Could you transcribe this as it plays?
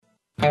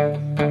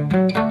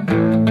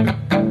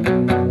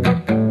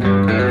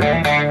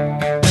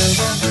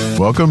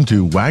Welcome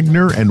to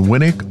Wagner and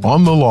Winnick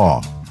on the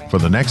Law. For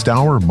the next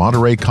hour,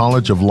 Monterey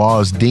College of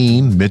Law's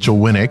Dean Mitchell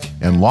Winnick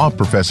and law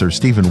professor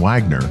Stephen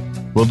Wagner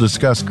will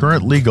discuss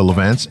current legal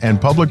events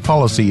and public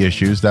policy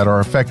issues that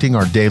are affecting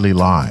our daily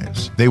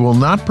lives. They will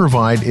not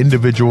provide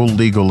individual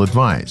legal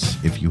advice.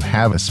 If you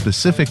have a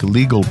specific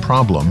legal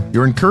problem,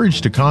 you're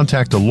encouraged to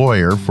contact a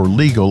lawyer for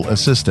legal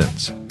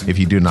assistance. If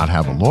you do not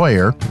have a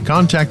lawyer,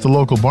 contact the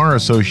local bar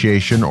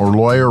association or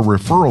lawyer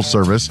referral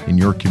service in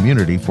your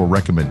community for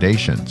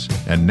recommendations.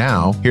 And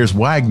now, here's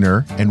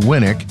Wagner and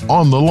Winnick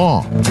on the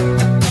Law.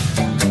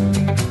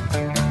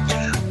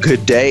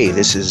 Good day.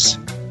 This is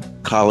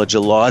College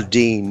of Law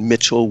Dean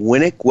Mitchell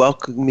Winnick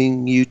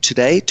welcoming you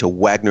today to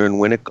Wagner and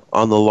Winnick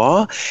on the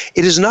Law.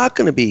 It is not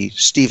going to be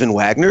Stephen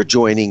Wagner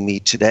joining me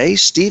today.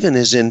 Stephen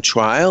is in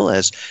trial,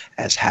 as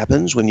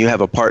happens when you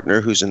have a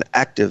partner who's an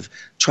active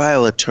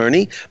trial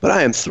attorney. But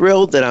I am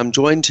thrilled that I'm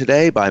joined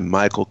today by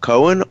Michael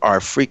Cohen,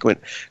 our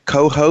frequent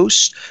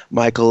co-host.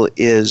 Michael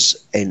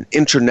is an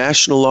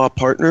international law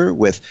partner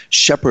with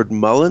Shepherd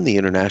Mullen, the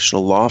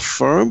international law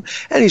firm,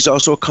 and he's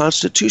also a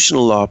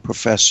constitutional law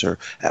professor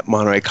at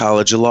Monterey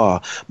College of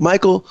Law.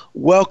 Michael,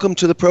 welcome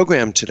to the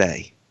program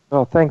today.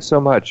 Well, thanks so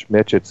much,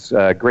 Mitch. It's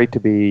great to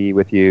be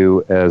with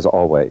you as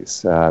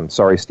always.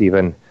 Sorry,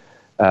 Stephen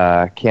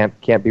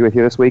can't be with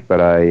you this week, but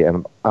I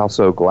am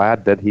also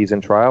glad that he's in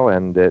trial,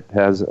 and it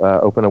has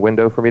opened a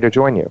window for me to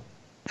join you.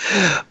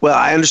 Well,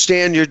 I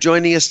understand you're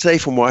joining us today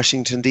from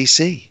Washington,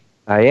 D.C.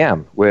 I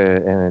am,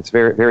 and it's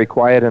very, very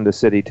quiet in the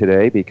city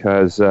today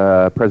because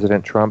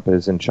President Trump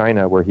is in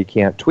China where he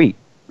can't tweet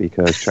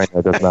because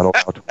China does not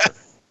allow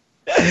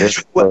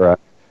Twitter.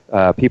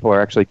 People are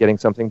actually getting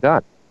something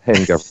done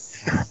in government.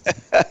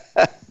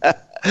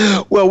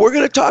 Well, we're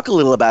going to talk a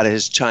little about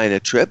his China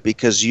trip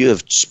because you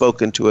have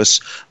spoken to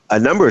us a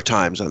number of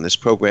times on this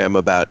program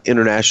about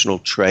international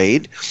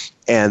trade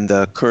and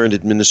the current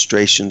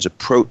administration's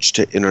approach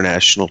to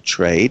international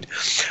trade.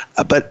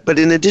 But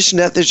in addition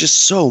to that, there's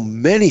just so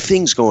many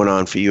things going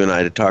on for you and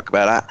I to talk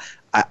about.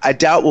 I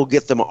doubt we'll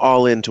get them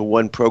all into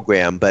one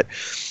program, but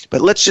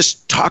let's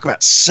just talk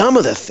about some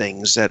of the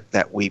things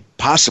that we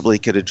possibly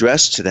could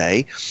address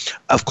today.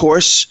 Of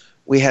course,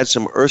 we had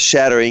some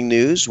earth-shattering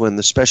news when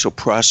the special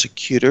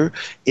prosecutor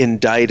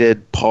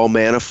indicted Paul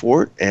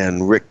Manafort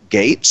and Rick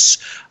Gates,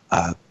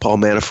 Paul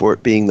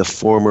Manafort being the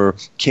former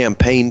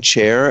campaign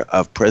chair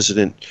of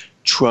President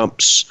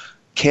Trump's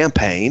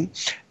campaign,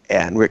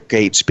 and Rick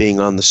Gates being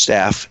on the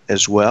staff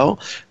as well.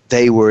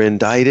 They were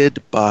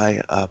indicted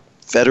by a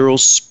federal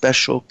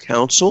special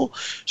counsel.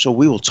 So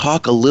we will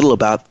talk a little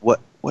about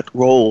what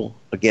role,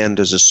 again,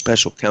 does a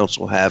special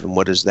counsel have and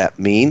what does that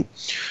mean.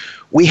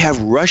 We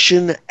have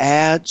Russian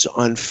ads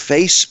on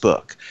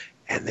Facebook,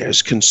 and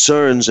there's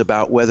concerns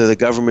about whether the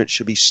government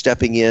should be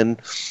stepping in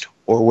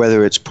or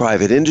whether it's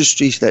private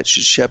industries that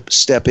should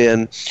step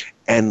in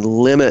and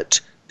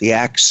limit the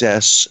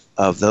access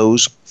of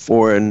those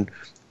foreign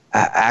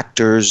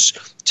actors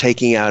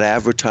taking out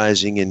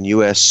advertising in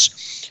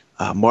U.S.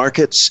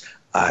 Markets.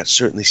 It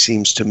certainly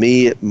seems to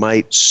me it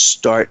might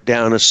start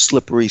down a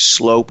slippery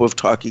slope of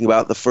talking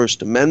about the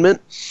First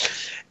Amendment.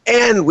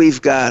 And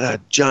we've got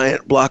a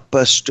giant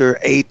blockbuster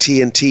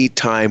AT&T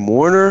Time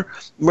Warner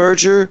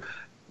merger,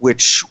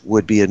 which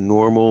would be a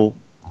normal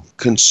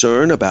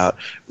concern about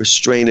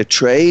restraint of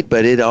trade,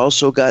 but it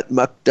also got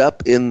mucked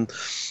up in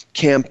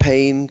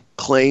campaign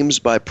claims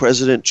by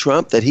President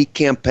Trump that he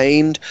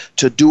campaigned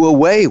to do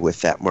away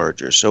with that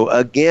merger. So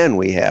again,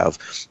 we have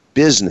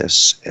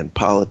business and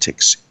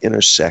politics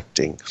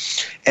intersecting.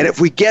 And if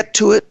we get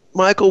to it,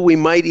 Michael, we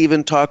might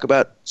even talk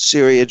about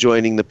Syria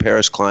joining the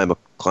Paris Climate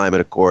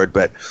Accord,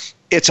 but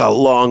it's a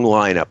long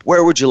lineup.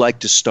 Where would you like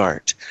to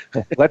start?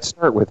 Let's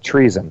start with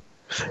treason.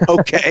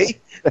 Okay.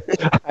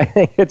 I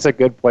think it's a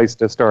good place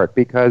to start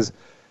because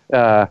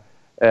out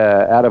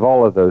of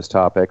all of those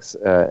topics,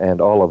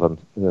 and all of them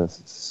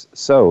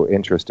so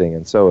interesting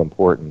and so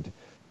important,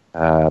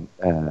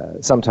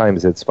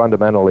 sometimes it's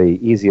fundamentally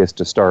easiest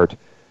to start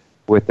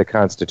with the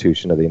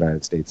Constitution of the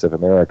United States of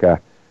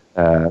America,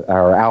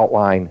 our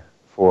outline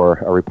for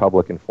a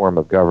Republican form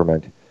of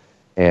government.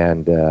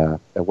 And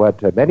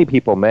what many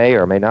people may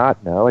or may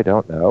not know, I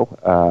don't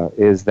know,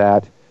 is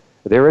that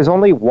there is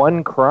only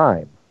one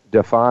crime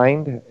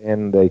defined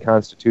in the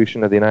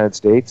Constitution of the United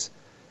States,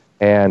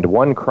 and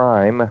one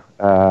crime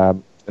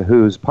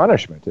whose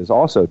punishment is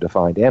also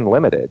defined and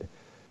limited.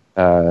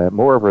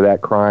 Moreover,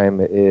 that crime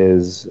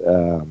is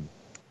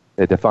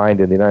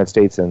defined in the United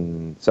States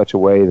in such a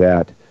way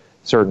that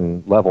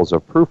certain levels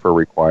of proof are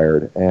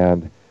required.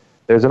 And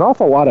there's an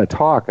awful lot of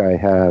talk I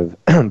have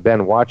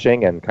been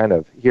watching and kind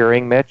of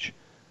hearing, Mitch,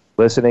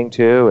 listening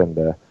to, and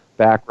the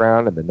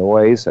background and the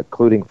noise,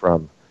 including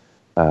from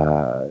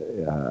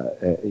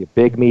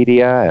big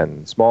media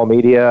and small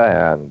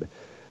media and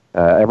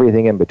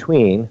everything in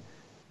between.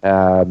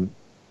 And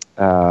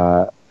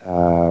I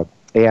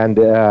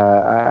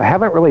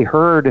haven't really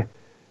heard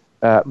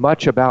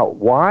much about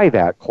why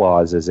that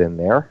clause is in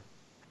there,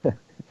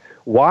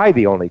 why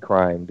the only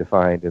crime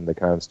defined in the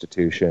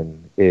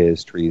Constitution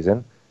is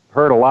treason.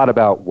 Heard a lot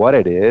about what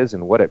it is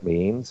and what it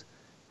means,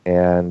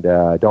 And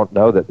I don't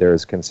know that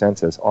there's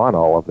consensus on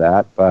all of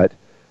that, but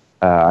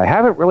I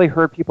haven't really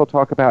heard people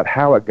talk about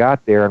how it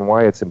got there and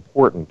why it's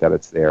important that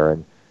it's there.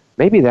 And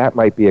maybe that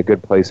might be a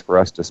good place for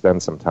us to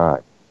spend some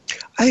time.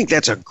 I think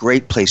that's a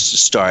great place to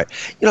start.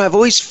 I've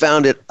always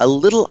found it a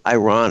little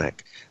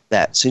ironic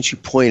that, since you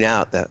point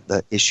out that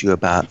the issue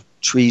about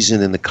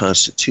treason in the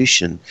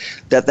Constitution,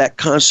 that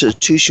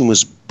Constitution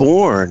was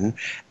born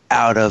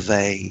out of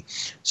a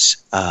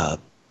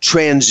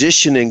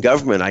transition in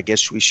government, I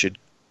guess we should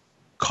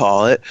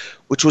call it,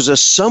 which was a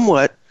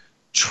somewhat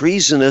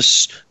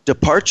treasonous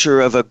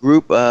departure of a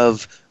group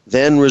of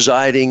then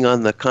residing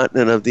on the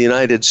continent of the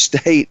United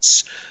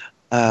States,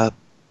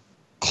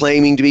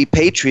 claiming to be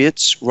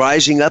patriots,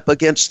 rising up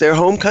against their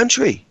home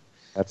country.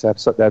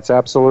 That's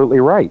absolutely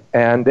right.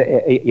 And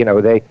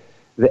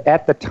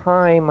at the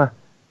time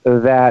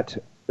that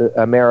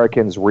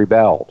Americans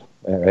rebelled,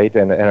 right,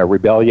 and a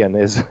rebellion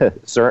is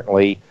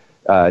certainly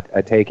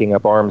taking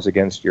up arms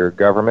against your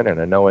government in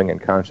a knowing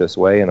and conscious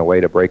way, and a way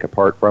to break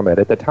apart from it.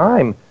 At the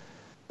time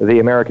the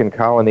American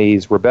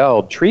colonies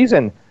rebelled,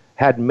 treason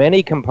had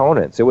many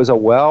components. It was a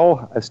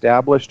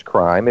well-established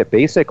crime. It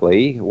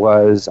basically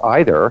was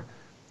either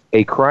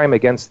a crime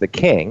against the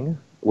king,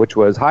 which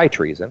was high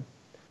treason,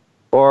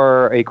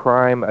 or a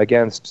crime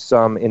against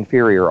some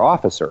inferior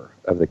officer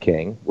of the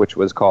king, which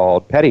was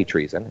called petty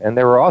treason. And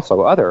there were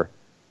also other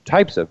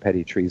types of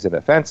petty treason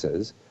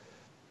offenses.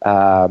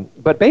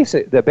 But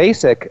the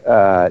basic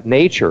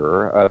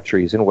nature of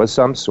treason was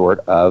some sort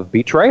of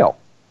betrayal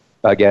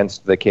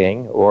against the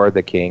king or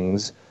the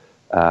king's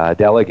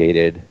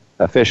delegated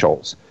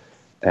officials.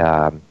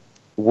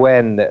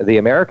 When the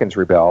Americans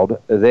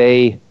rebelled,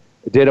 they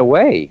did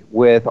away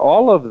with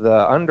all of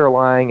the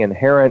underlying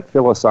inherent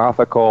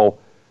philosophical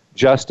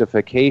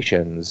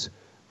justifications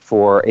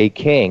for a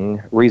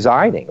king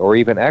resigning or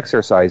even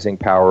exercising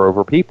power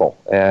over people,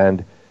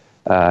 and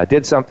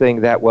did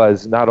something that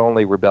was not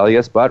only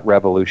rebellious but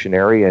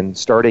revolutionary in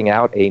starting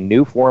out a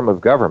new form of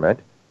government,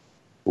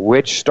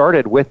 which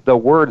started with the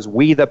words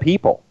 "we the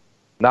people,"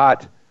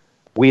 not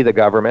 "we the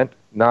government,"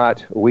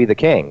 not "we the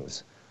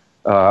kings,"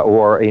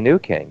 or a new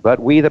king, but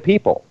 "we the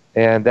people."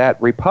 And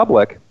that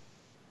republic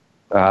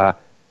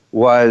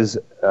was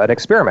an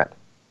experiment.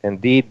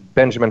 Indeed,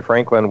 Benjamin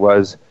Franklin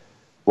was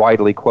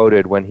widely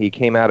quoted when he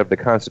came out of the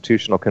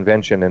Constitutional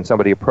Convention and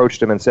somebody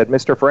approached him and said,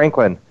 "Mr.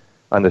 Franklin,"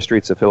 on the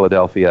streets of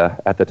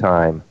Philadelphia at the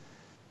time,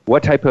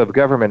 "what type of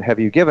government have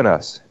you given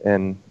us?"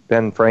 And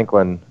Ben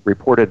Franklin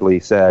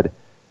reportedly said,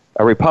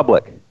 "A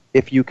republic,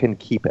 if you can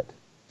keep it."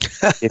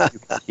 If you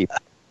can keep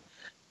it.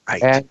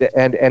 Right.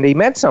 And he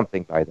meant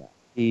something by that.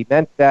 He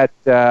meant that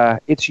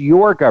it's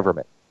your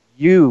government,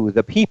 you,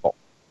 the people.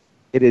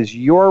 It is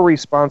your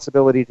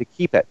responsibility to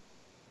keep it.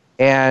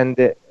 And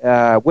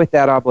with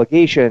that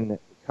obligation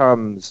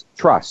comes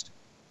trust.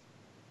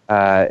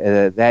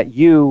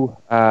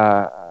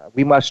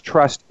 We must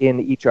trust in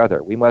each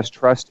other. We must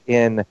trust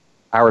in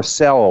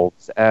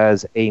ourselves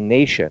as a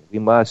nation. We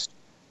must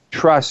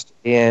trust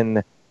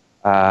in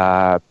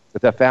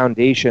the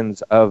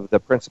foundations of the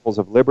principles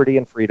of liberty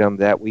and freedom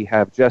that we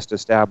have just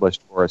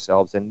established for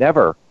ourselves, and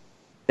never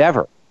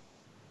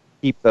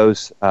keep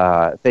those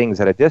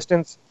things at a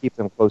distance, keep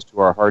them close to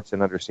our hearts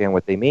and understand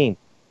what they mean.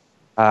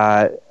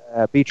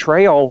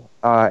 Betrayal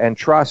and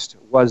trust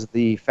was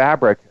the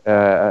fabric,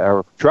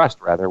 or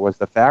trust rather, was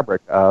the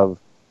fabric of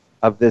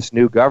this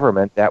new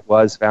government that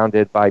was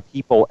founded by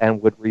people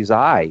and would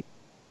reside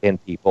in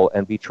people.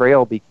 And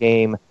betrayal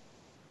became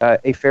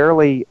a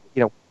fairly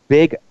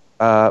big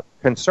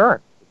concern.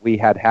 We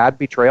had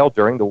betrayal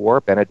during the war.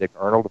 Benedict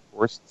Arnold, of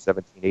course, in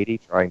 1780,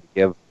 trying to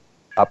give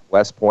up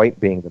West Point,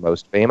 being the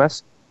most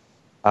famous.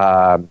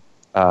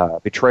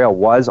 Betrayal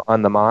was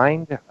on the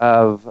mind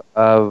of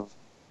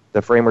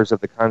the framers of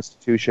the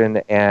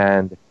Constitution,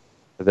 and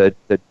the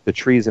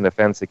treason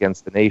offense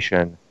against the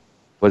nation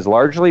was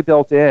largely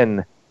built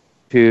in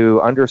to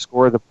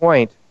underscore the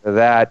point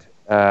that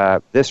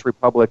this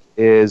republic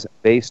is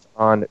based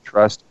on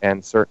trust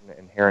and certain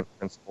inherent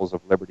principles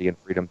of liberty and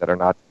freedom that are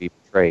not to be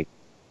betrayed.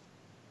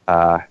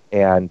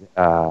 And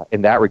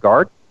in that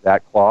regard,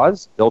 that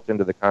clause built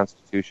into the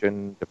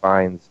Constitution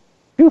defines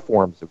two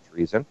forms of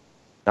treason,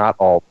 not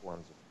all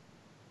forms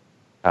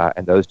of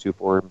and those two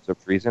forms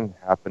of treason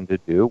happen to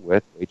do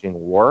with waging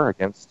war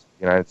against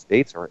the United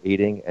States or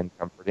aiding and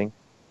comforting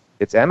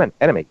its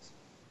enemies.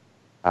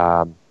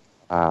 And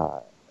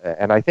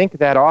I think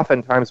that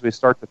oftentimes we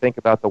start to think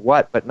about the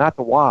what, but not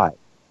the why.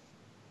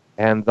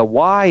 And the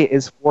why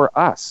is for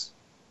us.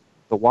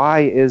 The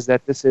why is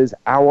that this is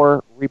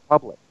our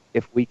republic,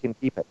 if we can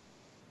keep it.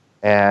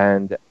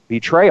 And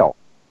betrayal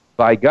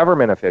by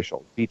government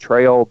officials,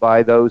 betrayal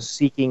by those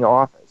seeking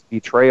office,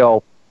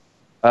 betrayal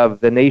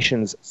of the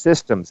nation's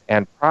systems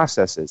and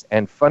processes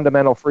and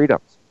fundamental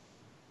freedoms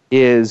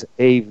is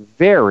a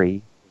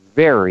very,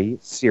 very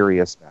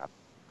serious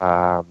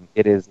matter.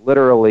 It is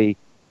literally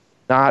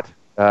not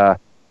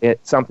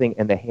something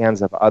in the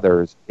hands of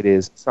others. It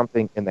is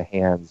something in the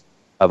hands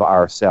of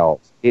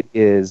ourselves. It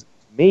is,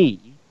 to me,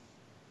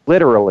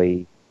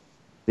 literally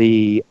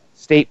the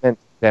statement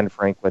Ben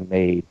Franklin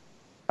made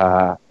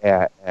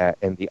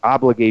and the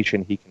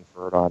obligation he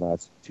conferred on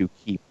us to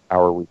keep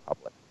our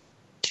republic.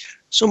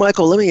 So,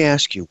 Michael, let me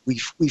ask you: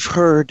 we've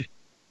heard,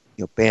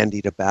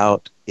 bandied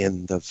about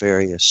in the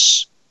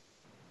various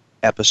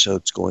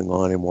episodes going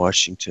on in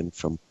Washington,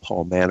 from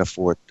Paul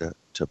Manafort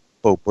to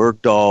Bo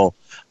Bergdahl,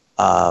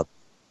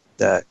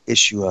 the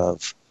issue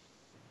of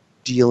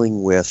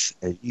dealing with,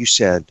 as you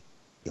said,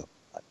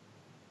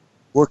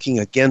 working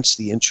against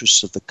the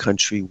interests of the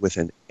country with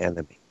an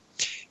enemy.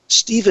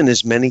 Stephen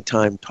has many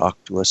times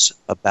talked to us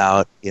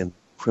about, in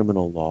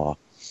criminal law,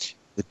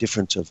 the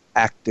difference of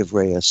active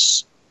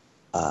reus,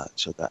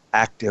 so the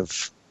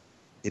active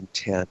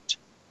intent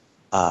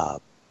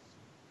of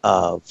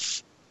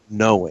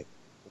knowing,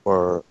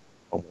 or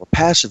a more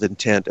passive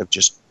intent of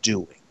just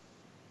doing.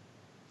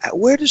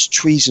 Where does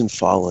treason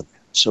fall in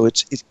that? So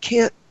it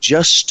can't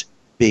just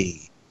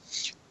be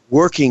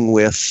working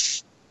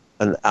with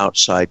an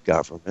outside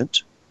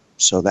government.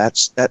 So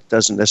that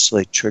doesn't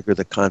necessarily trigger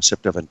the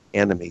concept of an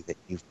enemy that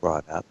you've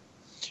brought up.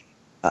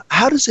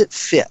 How does it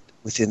fit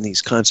within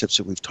these concepts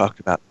that we've talked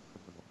about in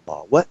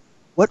criminal law?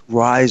 What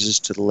rises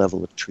to the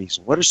level of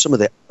treason? What are some of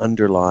the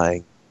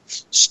underlying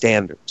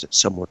standards that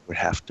someone would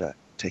have to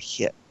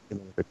hit in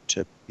order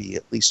to be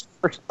at least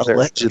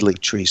allegedly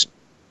treason?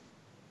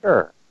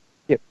 Sure.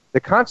 Yeah.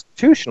 The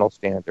constitutional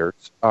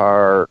standards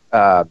are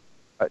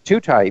two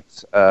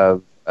types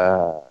of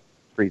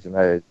treason,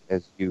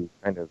 as you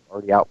kind of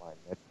already outlined.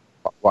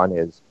 One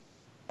is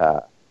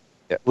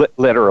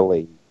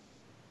literally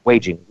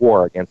waging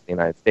war against the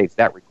United States.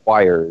 That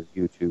requires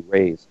you to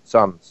raise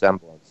some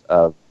semblance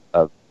of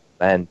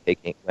men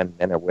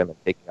or women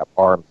taking up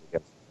arms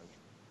against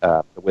the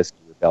country. The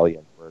Whiskey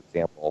Rebellion, for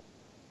example,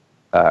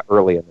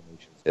 early in the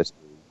nation's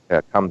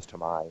history, comes to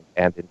mind.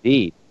 And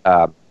indeed,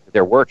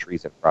 there were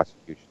treason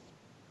prosecutions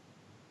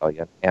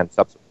and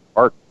subsequent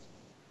pardons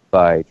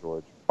by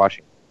George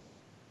Washington.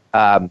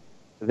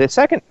 The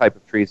second type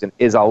of treason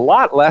is a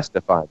lot less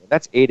defined, and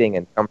that's aiding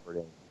and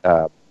comforting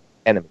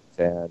enemies.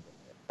 And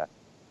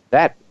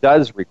that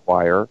does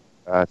require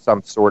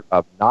some sort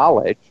of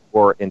knowledge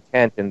or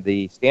intent, and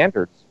the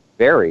standards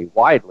vary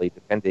widely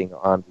depending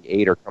on the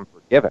aid or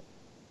comfort given.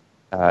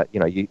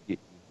 You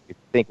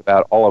think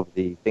about all of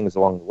the things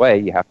along the way.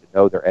 You have to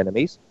know their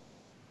enemies.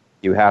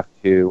 You have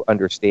to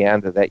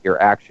understand that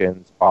your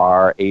actions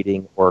are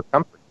aiding or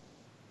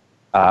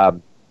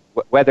comforting.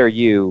 Whether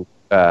you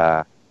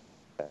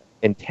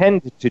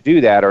intend to do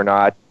that or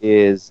not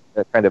is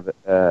kind of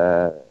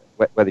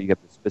whether you have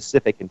the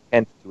specific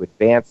intent to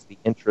advance the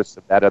interests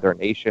of that other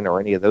nation or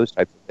any of those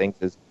types of things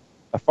is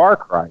a far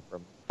cry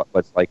from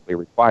what's likely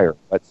required.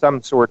 But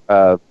some sort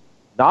of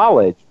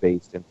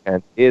knowledge-based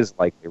intent is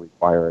likely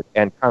required,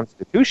 and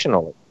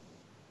constitutionally,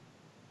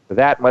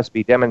 that must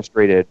be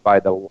demonstrated by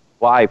the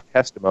live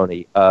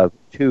testimony of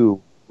two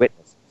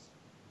witnesses.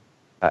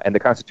 And the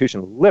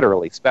Constitution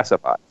literally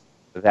specifies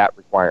that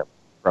requirement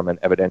from an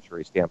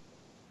evidentiary standpoint.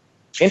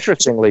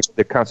 Interestingly,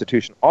 the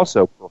Constitution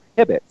also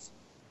prohibits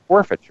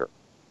forfeiture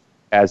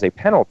as a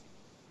penalty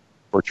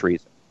for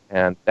treason,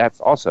 and that's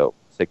also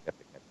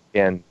significant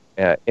in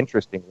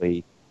interesting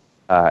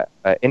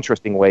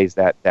ways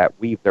that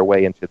weave their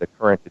way into the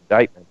current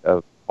indictment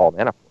of Paul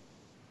Manafort.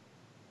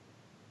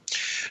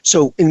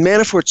 So in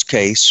Manafort's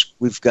case,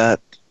 we've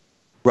got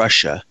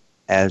Russia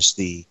as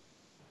the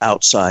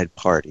outside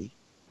party.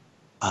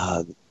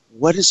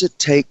 What does it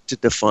take to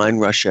define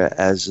Russia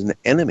as an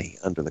enemy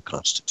under the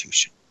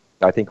Constitution?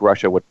 I think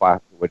Russia would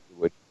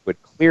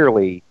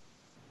clearly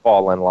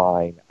fall in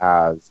line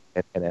as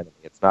an enemy.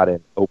 It's not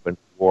an open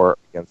war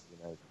against the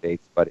United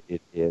States, but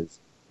it is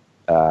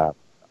a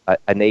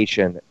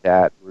nation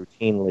that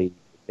routinely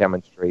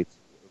demonstrates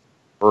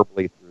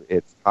verbally through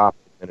its top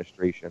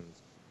administrations,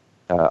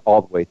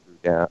 all the way through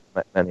down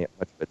much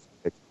of its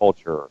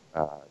culture,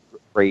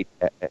 great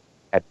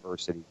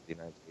adversity to the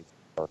United States.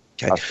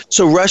 Okay.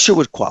 So Russia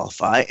would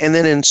qualify, and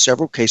then in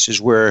several cases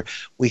where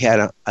we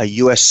had a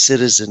U.S.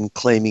 citizen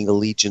claiming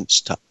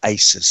allegiance to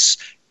ISIS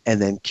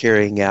and then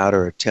carrying out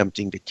or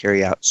attempting to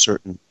carry out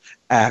certain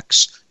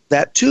acts,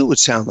 that too would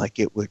sound like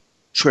it would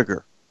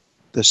trigger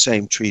the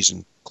same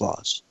treason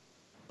clause.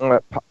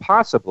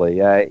 Possibly.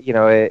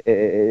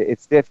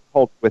 It's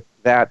difficult with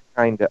that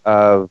kind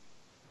of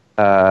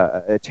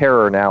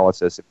terror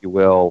analysis, if you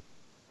will,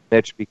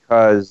 Mitch,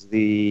 because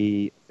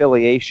the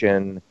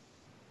affiliation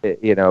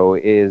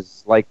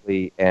is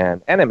likely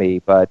an enemy,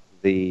 but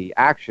the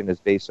action is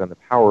based on the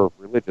power of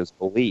religious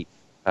belief.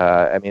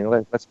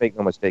 Let's make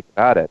no mistake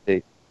about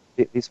it.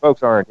 These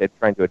folks aren't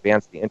trying to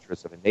advance the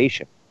interests of a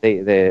nation.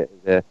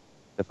 The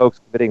folks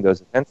committing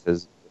those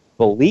offenses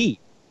believe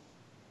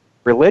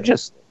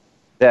religiously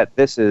that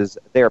this is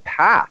their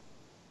path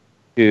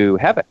to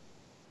heaven.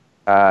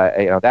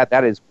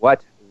 That is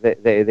what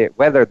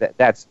whether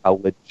that's a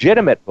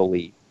legitimate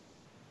belief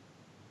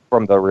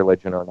from the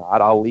religion or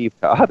not, I'll leave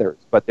to others.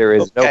 But there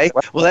is no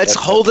question. Well, let's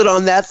hold it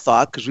on that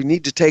thought, because we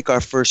need to take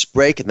our first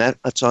break, and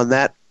that's on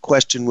that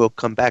question will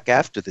come back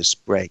after this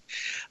break.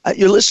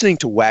 You're listening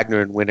to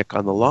Wagner and Winnick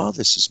on the Law.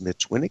 This is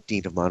Mitch Winnick,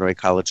 Dean of Monterey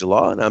College of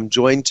Law, and I'm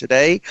joined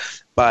today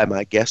by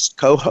my guest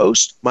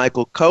co-host,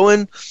 Michael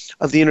Cohen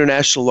of the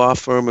international law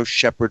firm of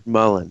Sheppard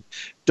Mullin.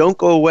 Don't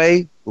go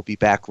away. We'll be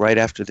back right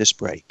after this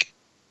break.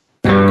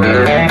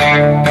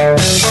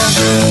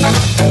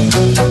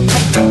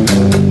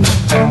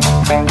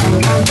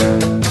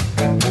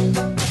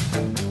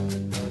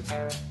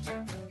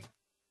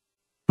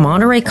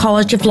 Monterey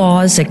College of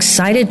Law is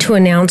excited to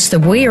announce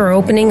that we are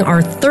opening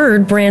our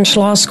third branch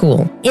law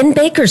school in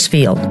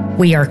Bakersfield.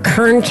 We are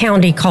Kern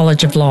County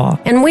College of Law,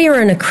 and we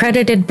are an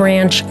accredited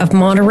branch of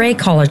Monterey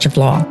College of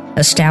Law,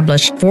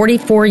 established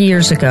 44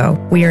 years ago.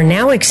 We are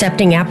now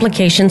accepting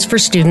applications for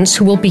students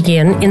who will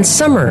begin in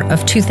summer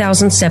of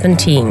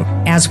 2017.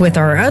 As with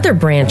our other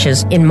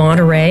branches in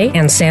Monterey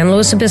and San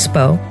Luis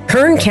Obispo,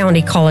 Kern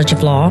County College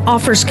of Law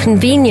offers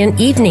convenient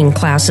evening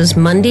classes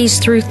Mondays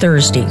through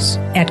Thursdays.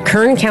 At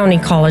Kern County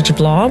College of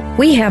Law,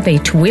 we have a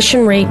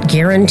tuition rate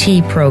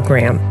guarantee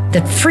program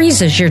that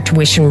freezes your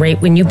tuition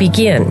rate when you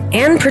begin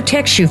and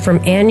protects you from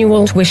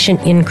annual tuition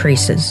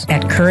increases.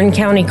 At Kern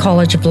County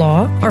College of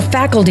Law, our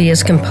faculty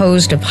is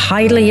composed of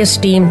highly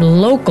esteemed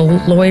local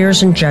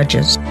lawyers and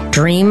judges.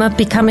 Dream of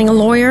becoming a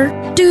lawyer?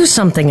 Do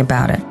something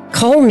about it.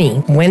 Call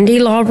me, Wendy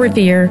Law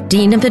Revere,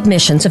 Dean of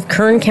Admissions of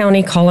Kern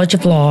County College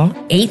of Law,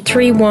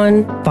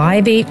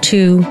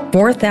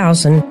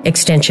 831-582-4000,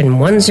 extension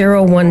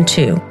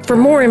 1012, for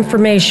more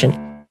information.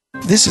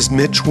 This is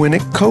Mitch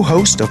Winnick,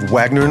 co-host of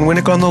Wagner and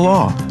Winnick on the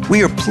Law.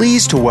 We are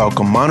pleased to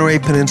welcome Monterey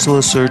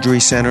Peninsula Surgery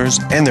Centers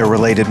and their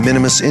related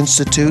Minimus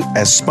Institute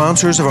as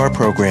sponsors of our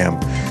program.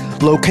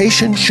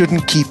 Location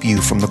shouldn't keep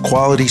you from the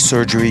quality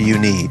surgery you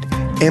need.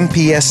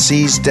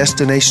 MPSC's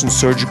Destination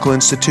Surgical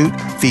Institute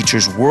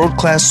features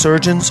world-class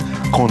surgeons,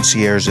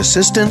 concierge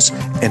assistants,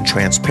 and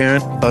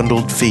transparent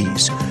bundled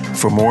fees.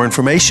 For more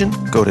information,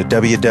 go to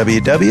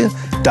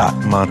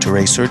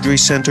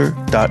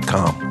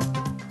www.montereysurgerycenter.com.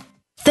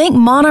 Thank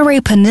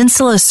Monterey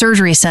Peninsula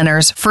Surgery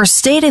Centers for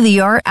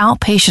state-of-the-art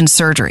outpatient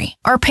surgery.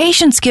 Our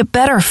patients get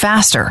better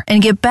faster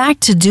and get back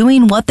to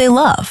doing what they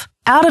love.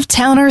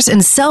 Out-of-towners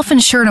and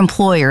self-insured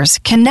employers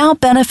can now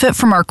benefit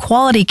from our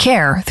quality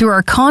care through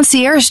our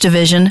concierge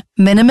division,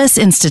 Minimus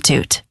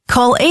Institute.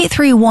 Call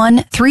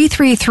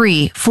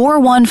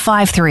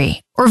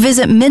 831-333-4153 or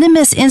visit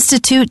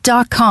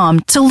minimusinstitute.com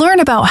to learn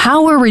about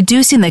how we're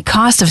reducing the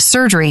cost of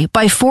surgery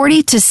by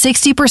 40 to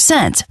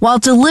 60% while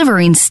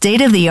delivering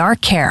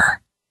state-of-the-art care.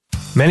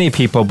 Many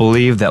people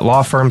believe that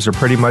law firms are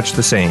pretty much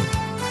the same.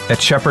 At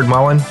Sheppard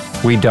Mullin,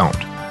 we don't.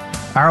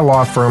 Our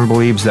law firm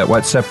believes that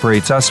what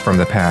separates us from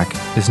the pack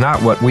is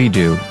not what we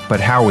do,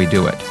 but how we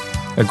do it.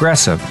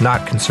 Aggressive,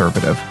 not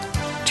conservative.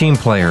 Team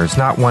players,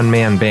 not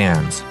one-man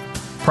bands.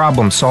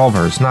 Problem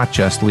solvers, not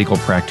just legal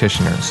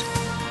practitioners.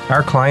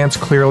 Our clients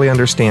clearly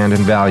understand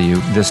and value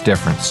this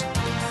difference.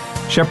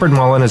 Sheppard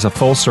Mullin is a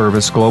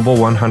full-service Global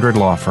 100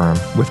 law firm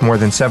with more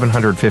than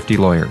 750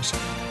 lawyers.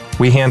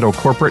 We handle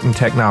corporate and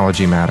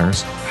technology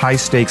matters,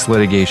 high-stakes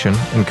litigation,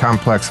 and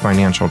complex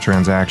financial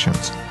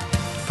transactions.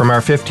 From our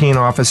 15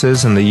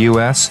 offices in the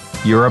U.S.,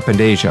 Europe,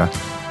 and Asia,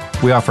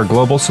 we offer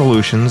global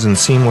solutions and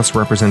seamless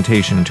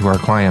representation to our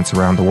clients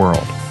around the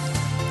world.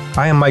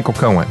 I am Michael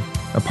Cohen,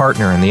 a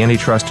partner in the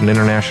Antitrust and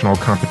International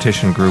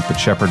Competition Group at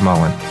Sheppard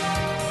Mullin.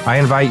 I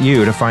invite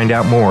you to find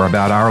out more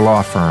about our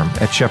law firm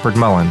at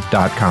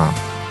sheppardmullin.com.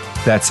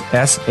 That's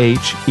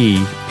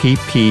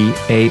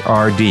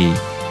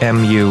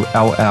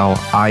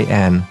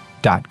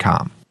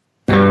SheppardMullin.com.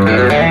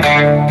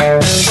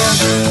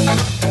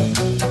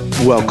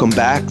 Welcome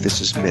back. This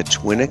is Mitch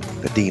Winnick,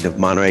 the Dean of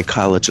Monterey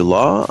College of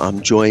Law.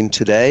 I'm joined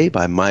today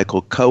by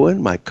Michael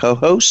Cohen, my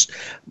co-host.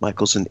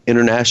 Michael's an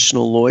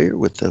international lawyer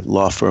with the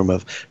law firm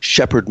of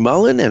Sheppard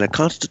Mullin and a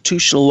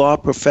constitutional law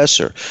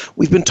professor.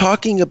 We've been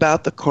talking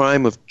about the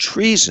crime of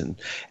treason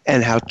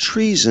and how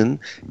treason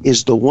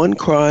is the one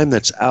crime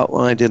that's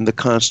outlined in the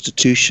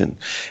Constitution.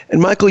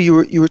 And Michael,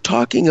 you were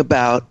talking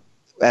about,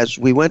 as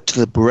we went to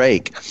the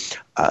break,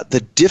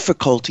 the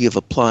difficulty of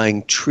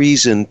applying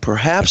treason,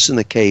 perhaps in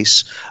the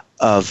case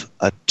of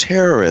a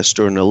terrorist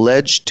or an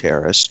alleged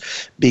terrorist,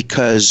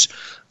 because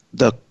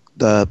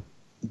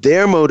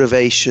their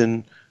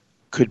motivation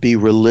could be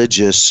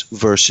religious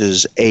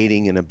versus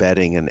aiding and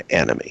abetting an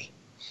enemy,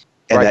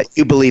 and right. that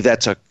you believe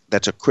that's a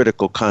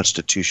critical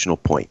constitutional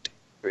point.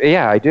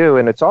 Yeah, I do,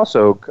 and it's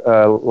also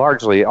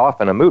largely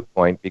often a moot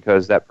point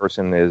because that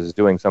person is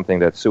doing something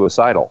that's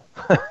suicidal,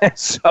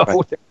 so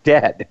Right. they're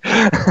dead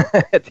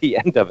at the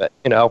end of it,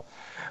 you know.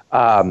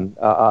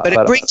 But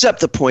it brings up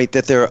the point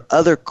that there are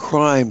other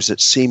crimes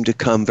that seem to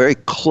come very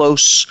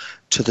close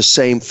to the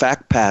same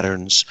fact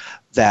patterns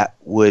that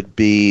would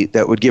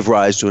give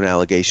rise to an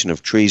allegation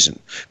of treason.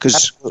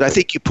 Because I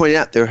think you pointed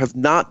out there have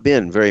not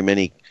been very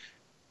many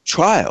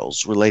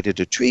trials related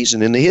to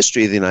treason in the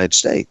history of the United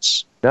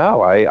States.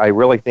 No, I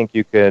really think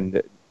you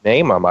can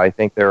name them. I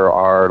think there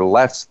are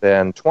less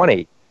than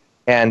 20.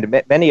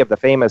 And many of the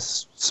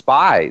famous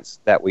spies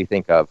that we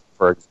think of,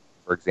 for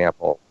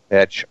example,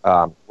 which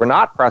were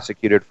not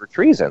prosecuted for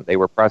treason. They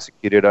were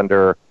prosecuted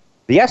under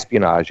the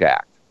Espionage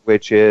Act,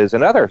 which is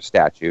another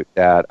statute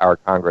that our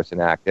Congress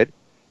enacted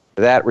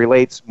that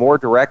relates more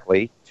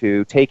directly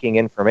to taking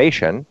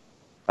information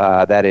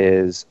that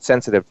is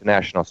sensitive to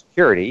national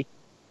security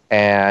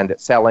and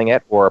selling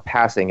it or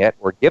passing it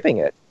or giving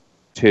it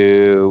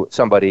to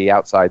somebody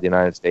outside the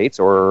United States,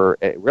 or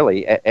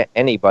really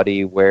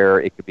anybody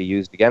where it could be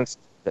used against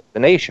the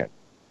nation.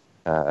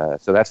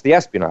 So that's the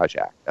Espionage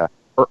Act.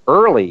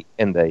 Early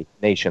in the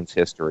nation's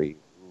history,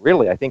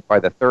 really, I think by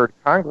the Third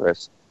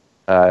Congress,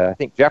 I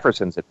think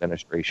Jefferson's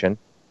administration,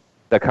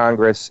 the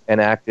Congress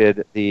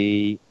enacted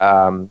the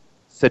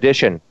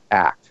Sedition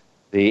Act,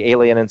 the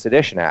Alien and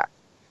Sedition Act,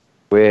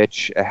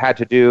 which had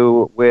to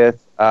do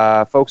with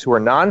folks who are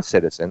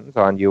non-citizens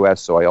on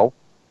U.S. soil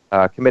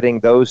committing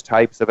those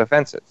types of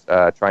offenses,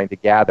 trying to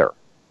gather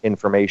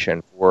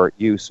information for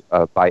use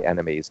by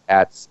enemies,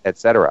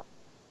 etc.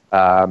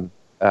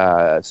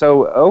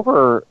 So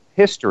over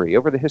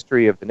the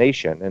history of the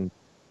nation, and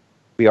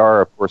we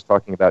are, of course,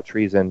 talking about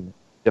treason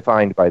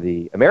defined by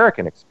the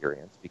American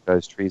experience,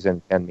 because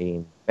treason can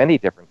mean many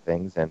different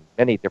things in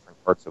many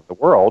different parts of the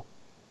world,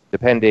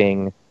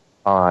 depending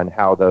on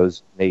how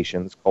those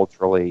nations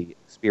culturally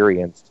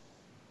experienced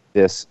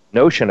this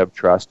notion of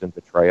trust and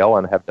betrayal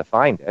and have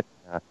defined it.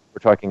 We're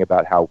talking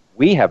about how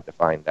we have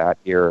defined that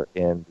here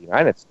in the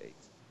United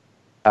States.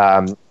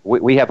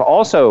 We have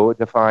also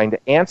defined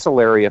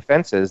ancillary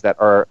offenses that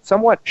are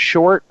somewhat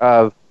short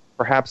of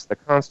perhaps the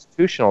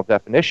constitutional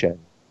definition,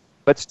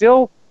 but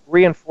still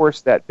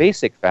reinforce that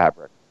basic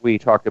fabric we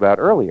talked about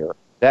earlier,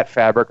 that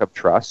fabric of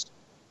trust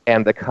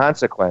and the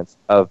consequence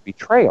of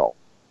betrayal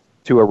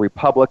to a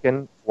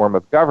Republican form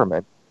of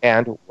government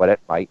and what it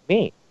might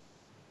mean.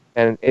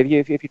 And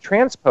if you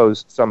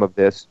transpose some of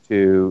this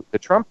to the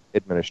Trump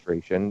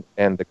administration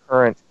and the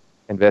current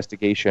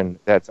investigation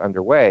that's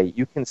underway,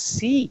 you can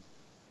see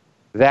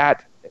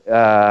that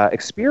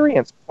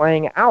experience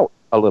playing out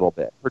a little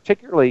bit,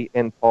 particularly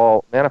in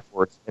Paul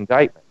Manafort's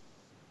indictment.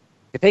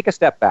 You take a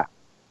step back.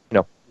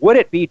 Would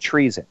it be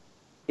treason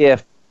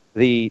if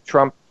the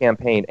Trump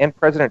campaign and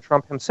President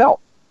Trump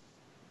himself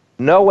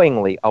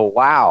knowingly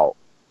allow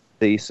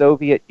the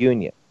Soviet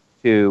Union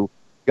to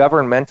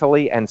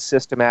governmentally and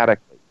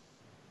systematically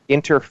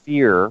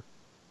interfere,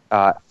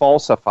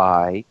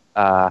 falsify,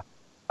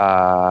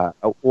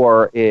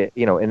 or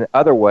in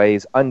other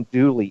ways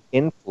unduly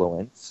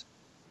influence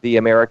the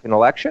American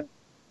election?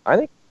 I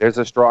think there's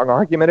a strong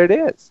argument it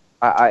is.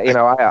 I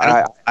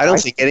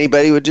don't think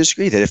anybody would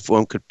disagree that if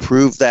one could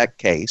prove that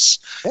case,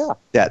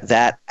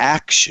 that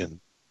action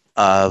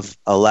of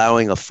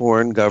allowing a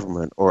foreign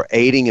government or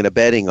aiding and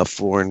abetting a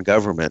foreign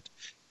government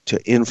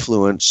to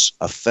influence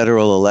a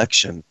federal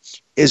election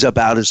is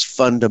about as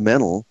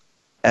fundamental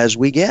as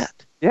we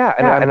get.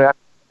 And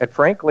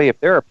frankly, if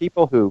there are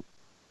people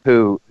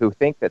who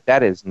think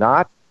that is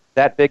not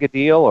that big a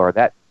deal, or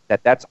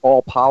that's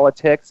all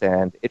politics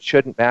and it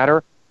shouldn't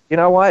matter, you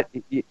know what?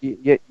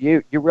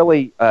 You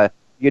really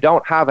you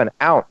don't have an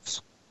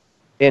ounce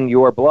in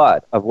your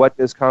blood of what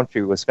this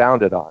country was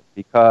founded on,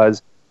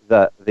 because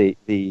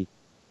the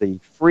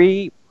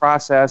free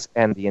process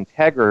and the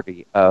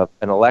integrity of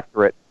an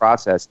electorate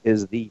process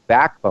is the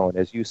backbone,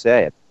 as you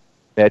said,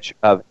 Mitch,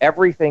 of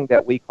everything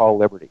that we call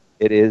liberty.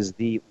 It is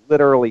the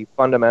literally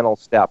fundamental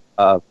step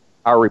of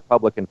our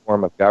Republican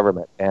form of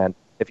government. And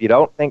if you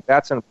don't think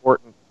that's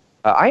important,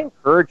 I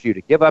encourage you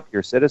to give up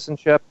your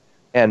citizenship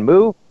and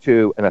move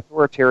to an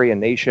authoritarian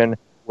nation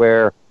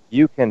where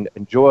you can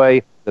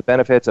enjoy the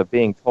benefits of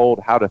being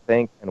told how to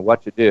think and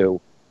what to do,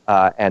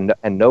 and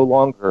no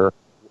longer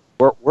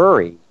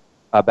worry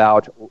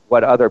about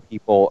what other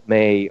people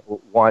may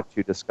want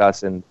to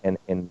discuss in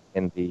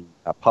the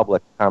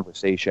public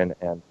conversation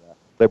and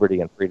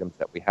liberty and freedoms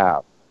that we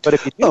have. But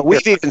if you do,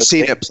 we've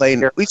seen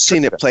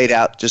it played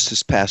out just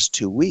this past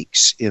 2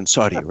 weeks in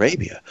Saudi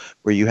Arabia,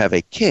 where you have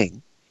a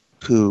king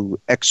who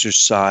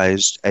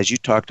exercised, as you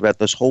talked about,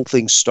 this whole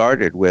thing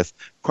started with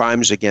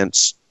crimes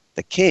against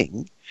the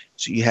king.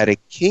 So you had a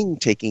king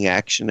taking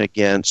action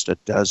against a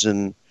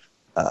dozen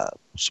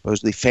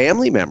supposedly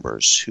family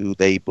members who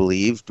they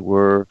believed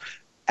were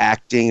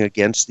acting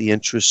against the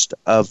interest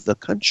of the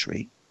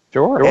country.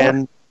 Sure.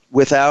 And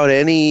without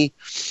any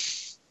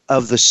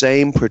of the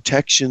same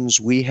protections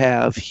we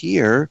have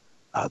here,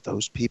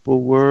 those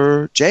people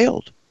were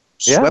jailed,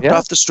 swept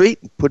off the street,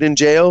 and put in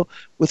jail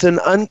with an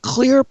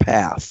unclear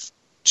path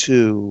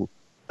to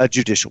a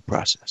judicial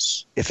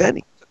process, if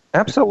any.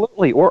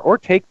 Absolutely. Or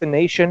take the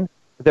nation,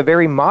 the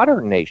very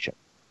modern nation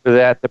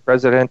that the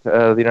President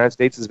of the United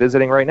States is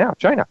visiting right now,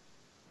 China.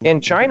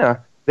 In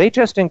China, they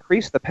just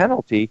increased the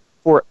penalty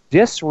for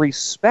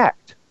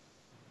disrespect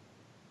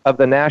of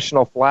the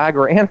national flag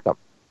or anthem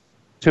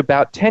to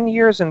about 10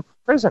 years in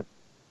prison.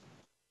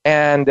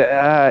 And,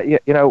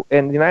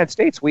 in the United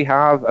States, we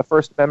have a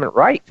First Amendment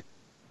right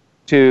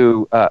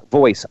to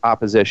voice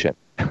opposition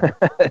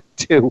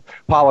to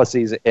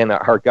policies in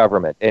our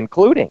government,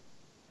 including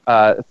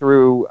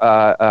through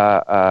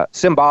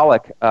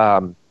symbolic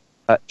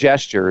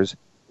gestures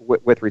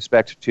with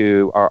respect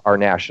to our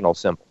national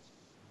symbols.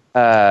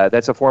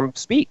 That's a form of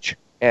speech,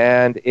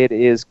 and it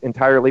is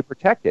entirely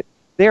protected.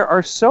 there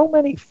are so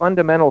many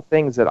fundamental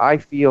things that I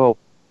feel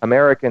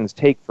Americans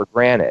take for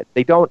granted.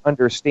 They don't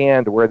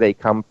understand where they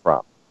come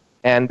from.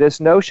 And this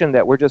notion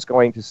that we're just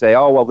going to say,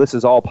 oh, well, this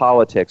is all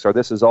politics or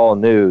this is all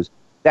news,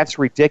 that's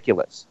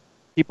ridiculous.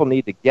 People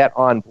need to get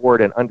on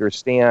board and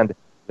understand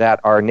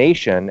that our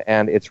nation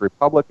and its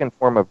Republican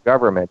form of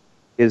government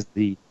is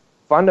the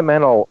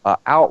fundamental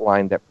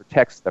outline that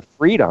protects the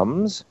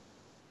freedoms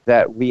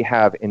that we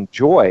have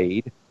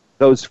enjoyed,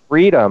 those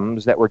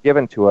freedoms that were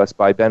given to us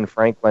by Ben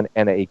Franklin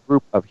and a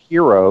group of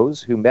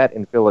heroes who met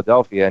in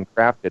Philadelphia and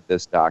crafted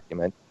this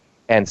document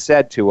and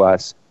said to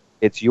us,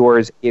 it's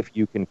yours if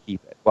you can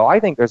keep it. Well, I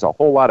think there's a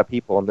whole lot of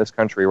people in this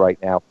country right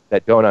now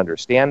that don't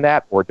understand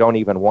that or don't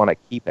even want to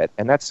keep it,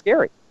 and that's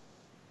scary.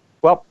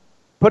 Well,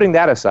 putting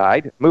that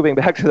aside, moving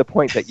back to the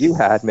point that you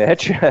had,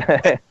 Mitch,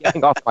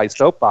 getting off my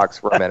soapbox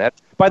for a minute.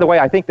 By the way,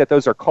 I think that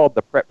those are called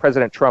the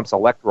President Trump's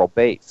electoral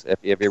base,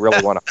 if you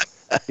really want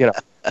to,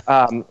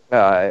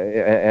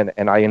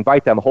 and I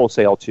invite them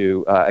wholesale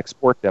to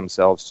export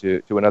themselves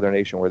to another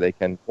nation where they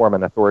can form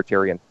an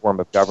authoritarian form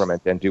of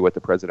government and do what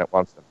the president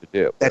wants them to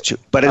do. That's true.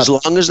 But as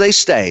long as they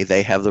stay,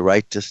 they have the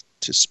right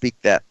to speak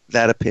that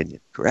opinion,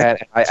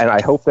 correct? And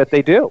I hope that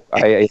they do.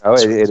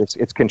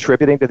 It's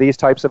contributing to these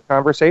types of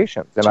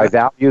conversations, and I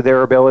value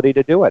their ability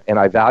to do it, and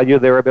I value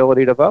their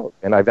ability to vote,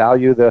 and I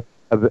value their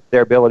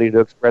ability to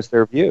express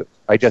their views.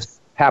 I just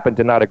happen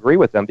to not agree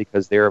with them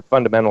because they're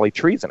fundamentally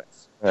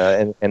treasonous,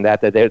 and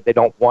that they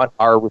don't want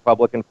our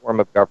Republican form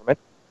of government,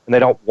 and they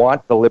don't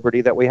want the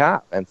liberty that we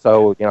have. And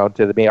so,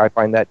 to me, I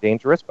find that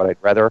dangerous. But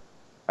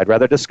I'd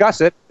rather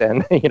discuss it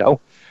than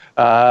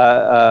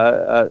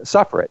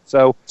suffer it.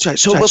 So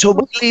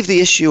we'll leave the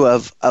issue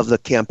of the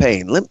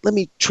campaign. Let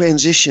me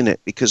transition it,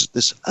 because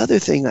this other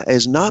thing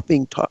is not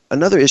being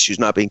another issue is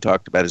not being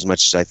talked about as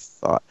much as I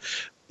thought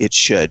it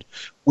should,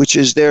 which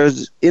is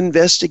there's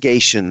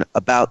investigation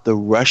about the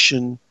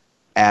Russian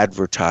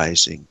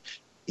advertising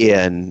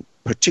in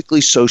particularly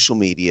social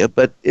media,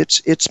 but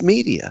it's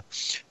media.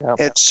 Yeah.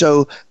 And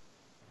so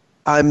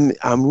I'm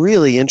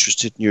really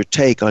interested in your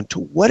take on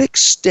to what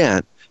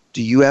extent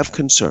do you have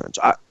concerns?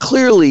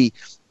 Clearly,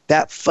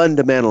 that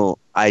fundamental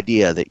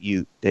idea that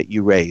you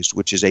raised,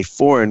 which is a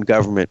foreign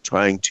government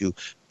trying to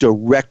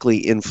directly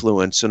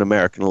influence an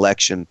American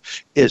election,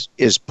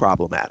 is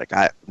problematic.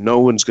 No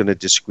one's going to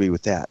disagree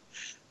with that.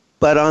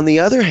 But on the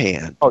other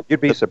hand,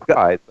 you'd be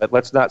surprised. But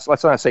let's not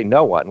say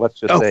no one. Let's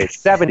just say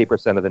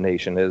 70% of the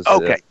nation is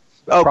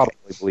probably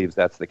believes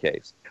that's the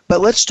case.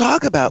 But let's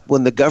talk about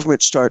when the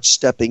government starts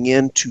stepping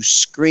in to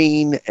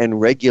screen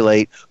and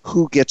regulate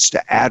who gets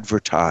to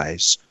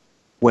advertise.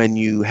 When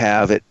you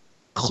have it,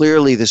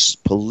 clearly this is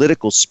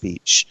political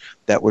speech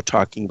that we're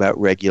talking about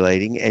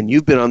regulating, and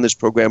you've been on this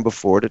program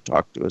before to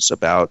talk to us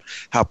about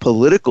how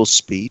political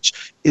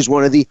speech is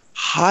one of the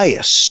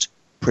highest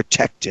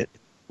protected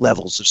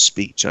levels of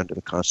speech under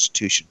the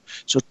Constitution.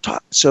 So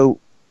talk to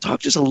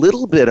us a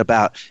little bit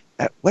about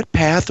at what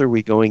path are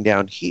we going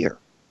down here?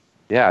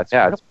 It's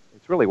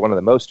really one of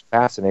the most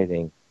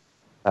fascinating,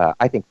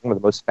 I think one of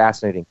the most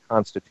fascinating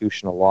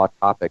constitutional law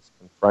topics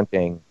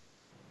confronting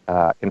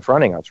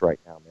us right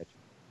now, Mitch.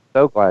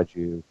 So glad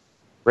you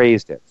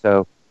raised it.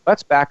 So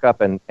let's back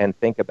up and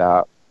think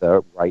about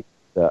the right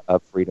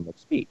of freedom of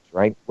speech,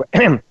 right?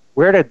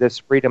 Where did this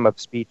freedom of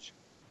speech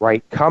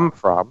right come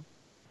from?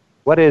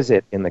 What is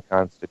it in the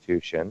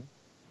Constitution?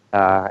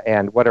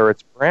 And what are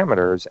its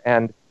parameters?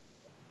 And,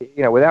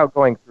 without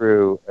going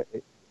through,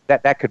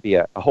 that could be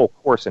a whole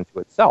course into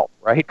itself,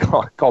 right?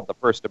 called the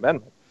First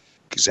Amendment.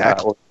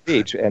 Exactly. Or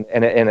speech. And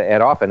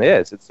it often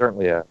is. It's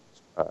certainly a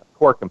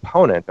core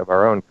component of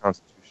our own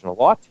constitutional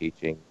law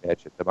teaching,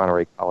 Mitch, at the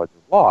Monterey College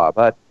of Law.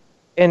 But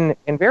in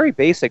very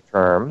basic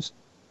terms,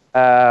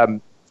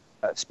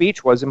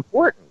 speech was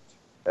important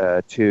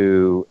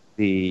to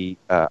the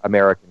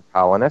American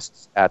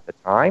colonists at the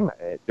time,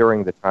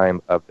 during the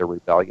time of the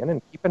rebellion.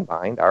 And keep in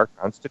mind, our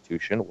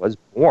Constitution was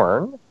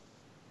born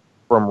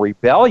from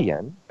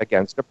rebellion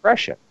against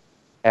oppression.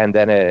 And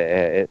then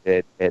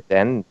it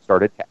then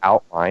started to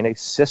outline a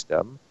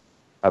system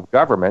of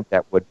government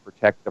that would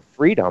protect the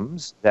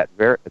freedoms that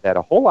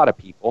a whole lot of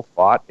people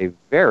fought a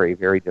very,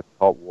 very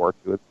difficult war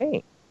to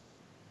obtain.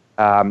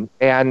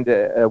 And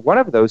one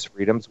of those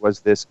freedoms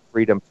was this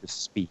freedom to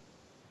speak,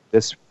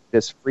 this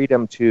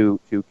freedom to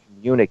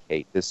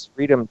communicate, this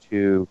freedom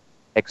to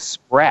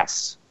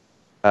express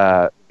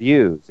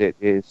views. It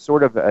is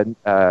sort of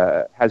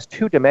has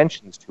two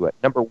dimensions to it.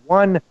 Number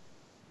one,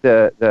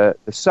 the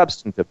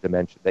substantive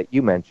dimension that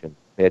you mentioned,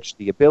 Mitch,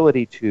 the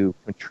ability to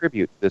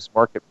contribute to this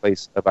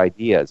marketplace of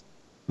ideas,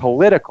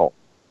 political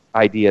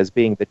ideas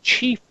being the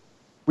chief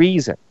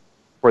reason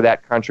for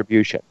that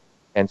contribution.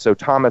 And so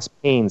Thomas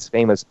Paine's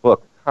famous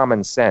book,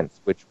 Common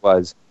Sense, which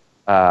was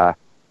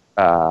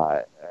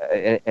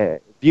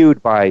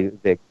viewed by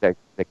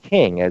the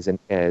king as an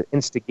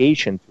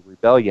instigation to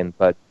rebellion,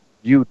 but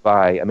viewed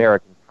by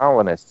American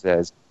colonists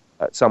as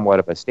somewhat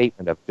of a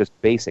statement of just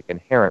basic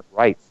inherent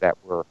rights that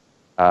were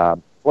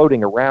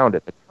floating around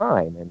at the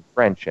time in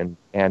French and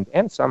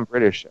some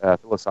British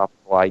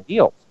philosophical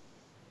ideals.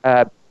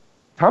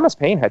 Thomas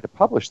Paine had to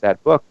publish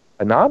that book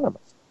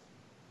anonymous.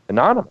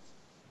 And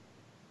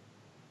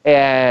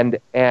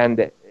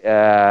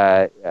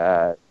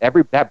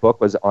that book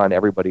was on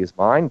everybody's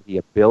mind. The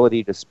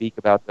ability to speak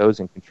about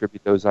those and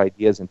contribute those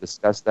ideas and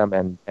discuss them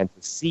and to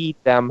seed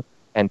them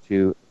and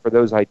for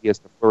those ideas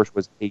to flourish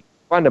was a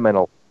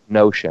fundamental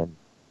notion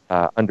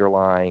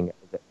underlying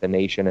the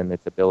nation and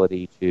its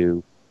ability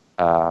to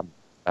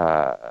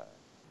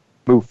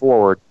move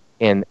forward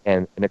in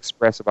an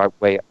expressive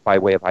way by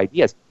way of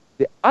ideas.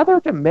 The other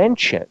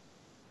dimension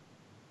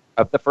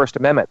of the First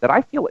Amendment that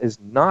I feel is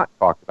not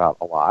talked about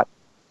a lot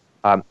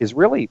is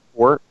really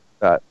for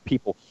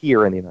people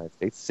here in the United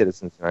States,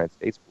 citizens of the United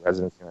States,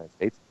 residents of the United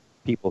States,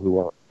 people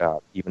who are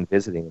even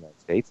visiting the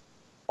United States.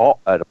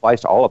 It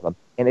applies to all of them,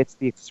 and it's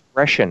the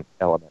expression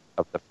element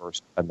of the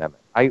First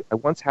Amendment. I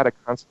once had a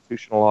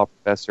constitutional law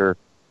professor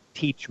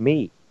teach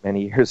me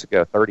many years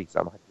ago,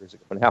 30-some years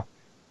ago now,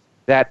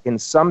 that in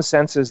some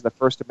senses the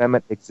First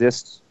Amendment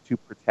exists to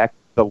protect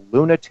the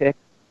lunatic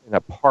in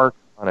a park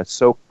on a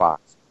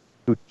soapbox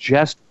who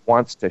just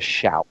wants to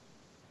shout.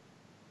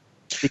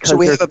 So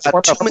we have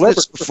about 2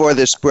 minutes before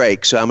this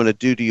break, so I'm going to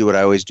do to you what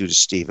I always do to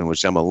Stephen,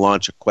 which I'm going to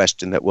launch a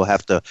question that we'll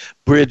have to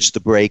bridge the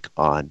break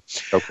on.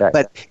 Okay.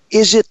 But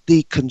is it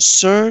the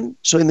concern?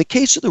 So in the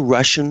case of the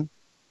Russian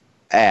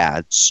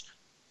ads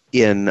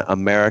in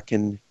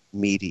American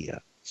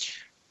media,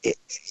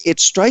 it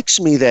strikes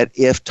me that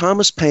if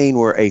Thomas Paine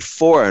were a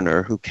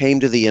foreigner who came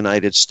to the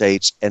United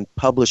States and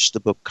published the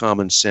book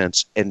Common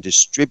Sense and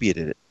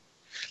distributed it,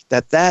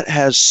 that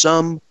has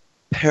some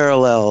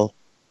parallel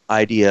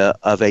idea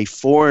of a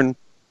foreign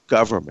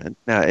government.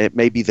 Now, it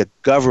may be the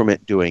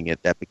government doing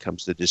it, that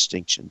becomes the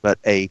distinction, but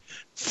a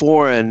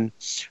foreign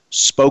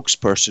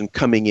spokesperson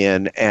coming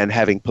in and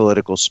having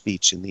political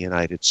speech in the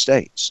United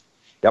States.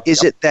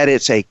 Is it that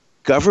it's a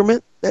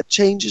government that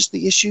changes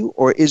the issue,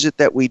 or is it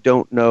that we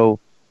don't know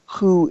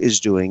who is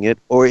doing it,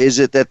 or is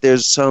it that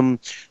there's some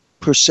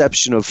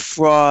perception of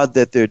fraud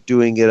that they're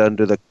doing it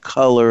under the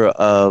color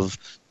of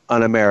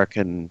an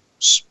American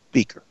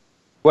speaker?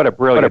 What a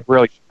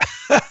brilliant.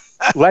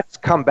 Let's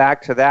come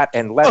back to that,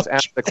 and let's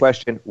ask the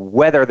question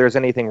whether there's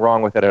anything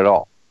wrong with it at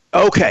all.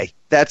 Okay,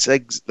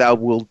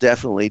 we'll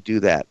definitely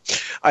do that.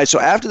 All right, so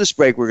after this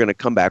break, we're going to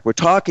come back. We're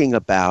talking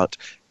about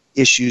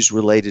issues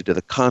related to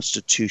the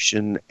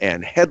Constitution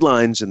and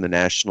headlines in the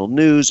national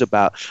news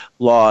about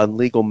law and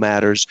legal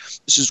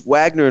matters. This is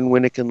Wagner and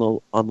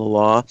Winnick on the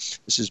law.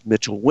 This is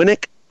Mitchell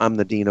Winnick. I'm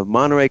the Dean of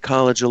Monterey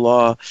College of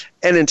Law.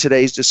 And in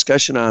today's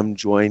discussion, I'm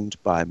joined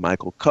by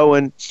Michael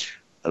Cohen,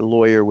 a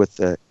lawyer with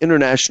the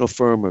international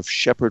firm of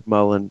Shepard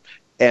Mullen,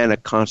 and a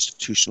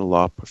constitutional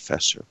law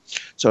professor.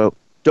 So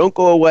don't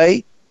go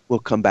away. We'll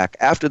come back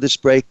after this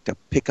break to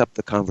pick up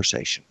the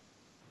conversation.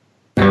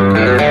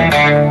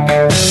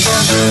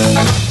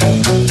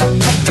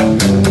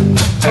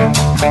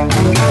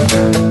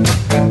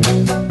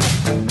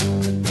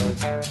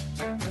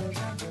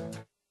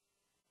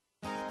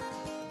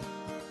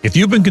 If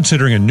you've been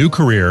considering a new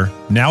career,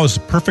 now is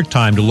the perfect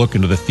time to look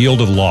into the field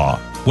of law.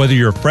 Whether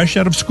you're fresh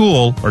out of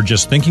school or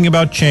just thinking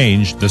about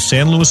change, the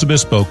San Luis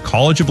Obispo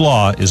College of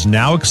Law is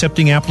now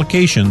accepting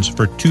applications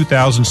for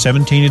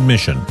 2017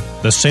 admission.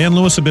 The San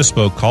Luis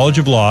Obispo College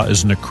of Law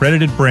is an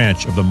accredited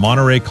branch of the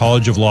Monterey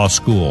College of Law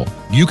School.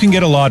 You can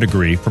get a law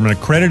degree from an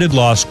accredited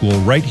law school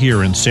right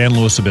here in San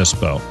Luis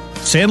Obispo.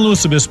 San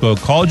Luis Obispo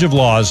College of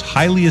Law's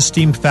highly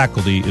esteemed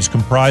faculty is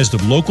comprised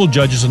of local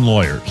judges and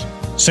lawyers.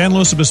 San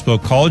Luis Obispo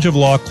College of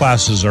Law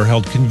classes are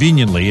held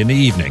conveniently in the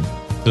evening.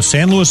 The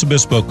San Luis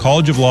Obispo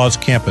College of Law's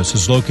campus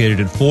is located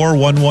at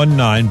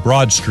 4119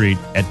 Broad Street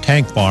at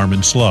Tank Farm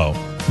in SLO.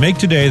 Make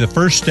today the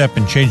first step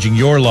in changing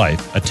your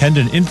life. Attend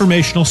an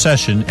informational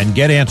session and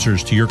get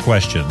answers to your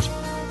questions.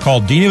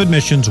 Call Dean of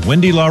Admissions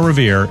Wendy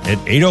LaRevere at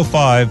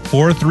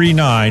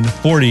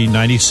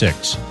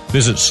 805-439-4096.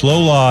 Visit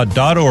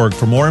slowlaw.org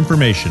for more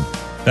information.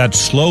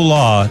 That's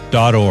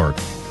slowlaw.org.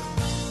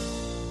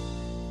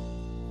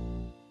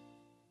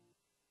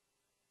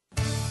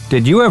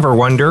 Did you ever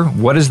wonder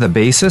what is the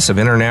basis of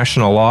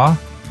international law?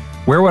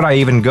 Where would I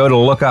even go to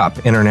look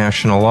up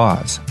international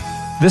laws?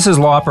 This is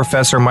Law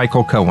Professor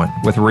Michael Cohen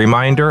with a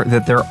reminder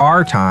that there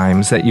are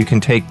times that you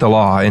can take the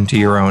law into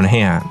your own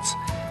hands.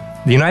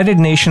 The United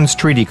Nations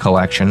Treaty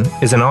Collection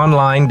is an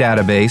online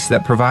database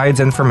that provides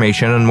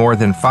information on more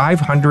than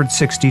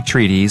 560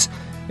 treaties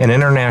and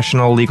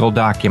international legal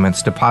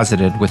documents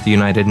deposited with the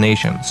United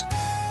Nations.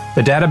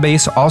 The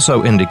database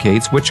also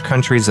indicates which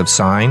countries have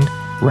signed,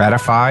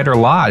 ratified, or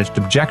lodged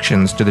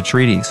objections to the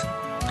treaties.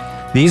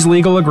 These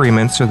legal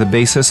agreements are the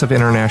basis of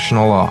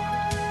international law.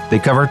 They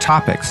cover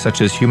topics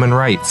such as human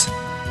rights,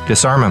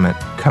 disarmament,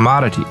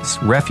 commodities,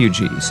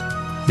 refugees,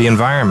 the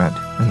environment,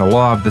 and the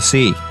law of the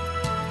sea.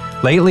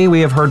 Lately, we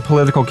have heard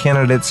political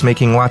candidates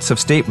making lots of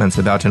statements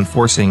about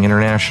enforcing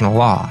international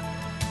law.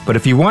 But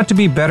if you want to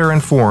be better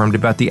informed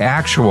about the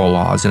actual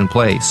laws in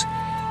place,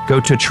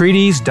 go to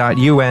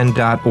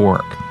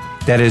treaties.un.org.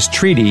 That is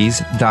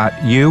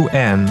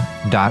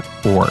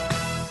treaties.un.org.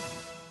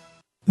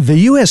 The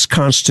U.S.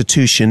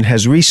 Constitution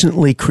has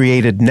recently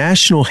created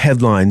national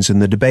headlines in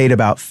the debate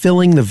about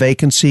filling the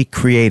vacancy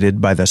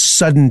created by the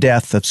sudden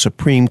death of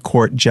Supreme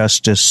Court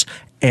Justice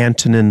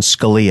Antonin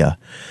Scalia.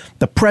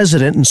 The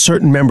President and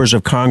certain members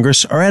of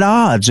Congress are at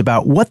odds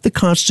about what the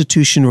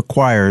Constitution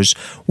requires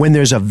when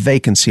there's a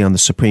vacancy on the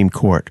Supreme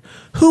Court.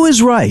 Who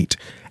is right?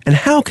 And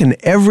how can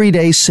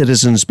everyday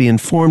citizens be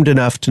informed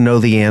enough to know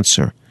the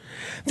answer?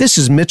 This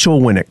is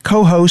Mitchell Winnick,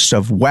 co-host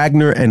of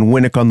Wagner and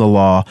Winnick on the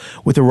Law,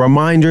 with a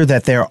reminder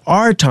that there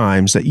are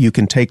times that you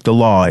can take the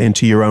law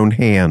into your own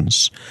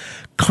hands.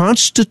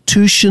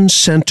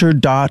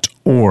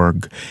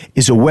 ConstitutionCenter.org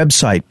is a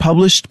website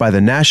published by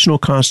the National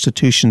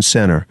Constitution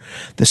Center.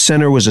 The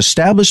center was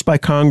established by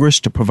Congress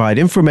to provide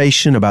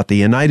information about the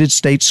United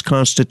States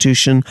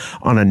Constitution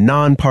on a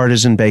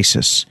nonpartisan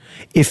basis.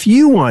 If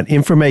you want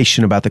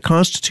information about the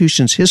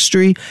Constitution's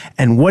history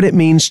and what it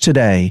means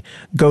today,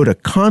 go to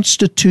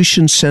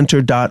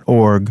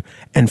ConstitutionCenter.org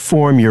and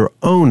form your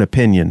own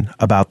opinion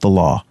about the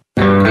law.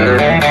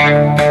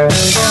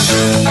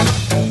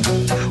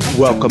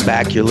 Welcome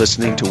back. You're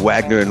listening to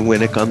Wagner and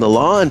Winnick on the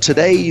Law, and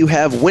today you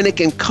have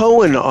Winnick and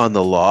Cohen on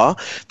the Law.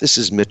 This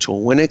is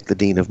Mitchell Winnick, the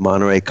Dean of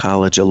Monterey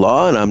College of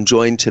Law, and I'm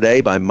joined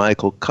today by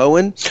Michael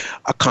Cohen,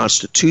 a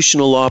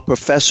constitutional law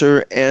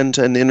professor and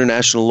an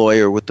international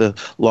lawyer with the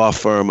law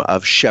firm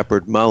of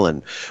Shepard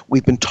Mullen.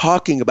 We've been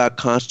talking about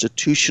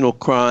constitutional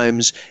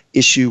crimes,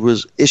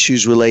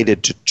 issues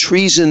related to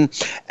treason,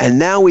 and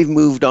now we've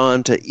moved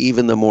on to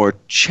even the more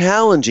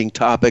challenging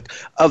topic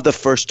of the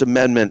First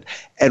Amendment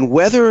and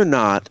whether or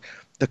not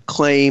the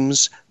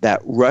claims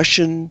that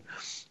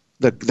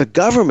the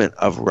government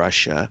of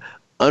Russia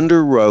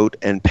underwrote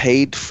and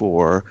paid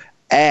for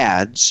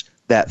ads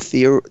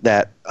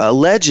that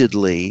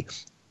allegedly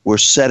were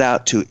set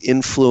out to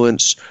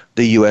influence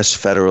the U.S.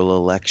 federal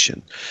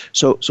election.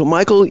 So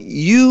Michael,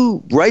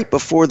 you, right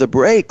before the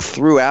break,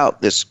 threw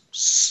out this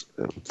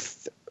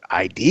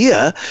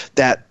idea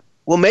that,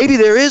 well, maybe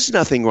there is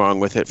nothing wrong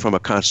with it from a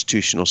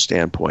constitutional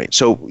standpoint.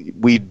 So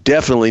we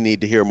definitely need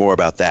to hear more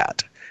about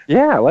that.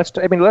 Yeah, let's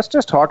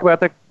just talk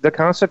about the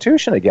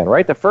Constitution again,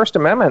 right? The First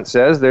Amendment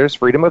says there's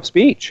freedom of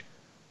speech.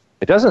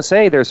 It doesn't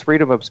say there's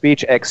freedom of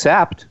speech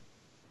except,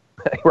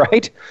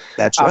 right?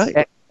 That's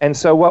right. And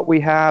so what we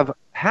have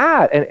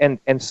had,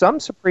 and some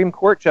Supreme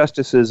Court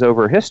justices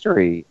over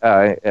history,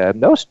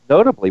 most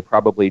notably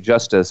probably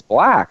Justice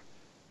Black,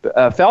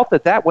 felt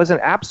that was an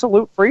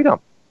absolute freedom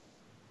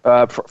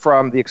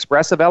from the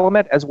expressive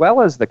element as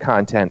well as the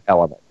content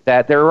element,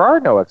 that there are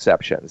no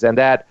exceptions, and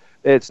that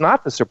it's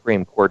not the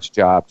Supreme Court's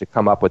job to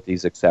come up with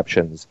these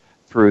exceptions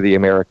through the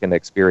American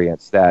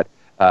experience that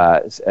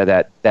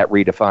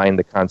redefine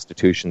the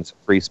Constitution's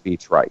free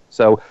speech right.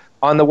 So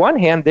on the one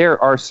hand, there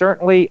are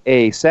certainly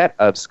a set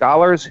of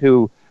scholars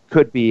who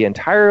could be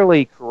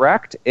entirely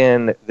correct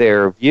in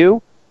their view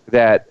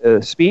that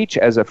speech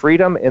as a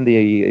freedom in the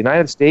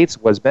United States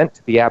was meant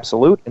to be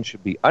absolute and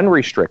should be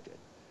unrestricted.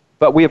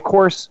 But we, of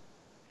course,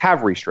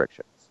 have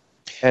restrictions.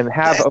 And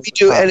we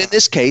do, and in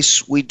this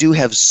case, we do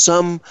have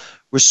some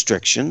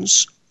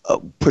restrictions,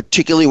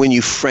 particularly when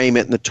you frame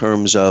it in the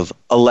terms of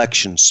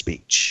election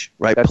speech,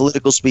 right?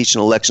 Political speech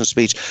and election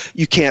speech.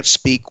 You can't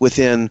speak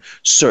within a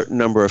certain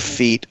number of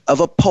feet of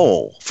a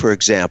poll, for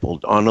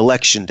example, on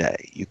election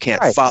day. You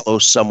can't follow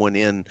someone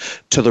in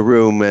to the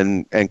room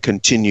and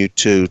continue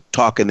to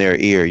talk in their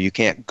ear. You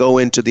can't go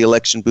into the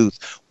election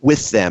booth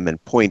with them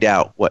and point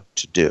out what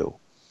to do.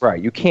 Right.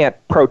 You can't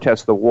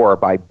protest the war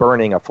by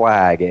burning a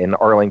flag in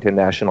Arlington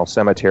National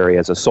Cemetery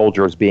as a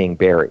soldier is being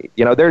buried.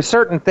 There's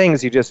certain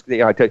things you just,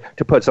 to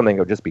put something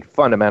that would just be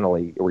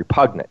fundamentally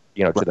repugnant,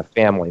 to the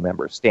family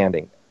members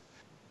standing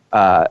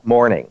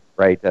mourning,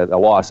 right, the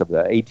loss of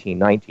the 18,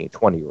 19,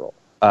 20-year-old.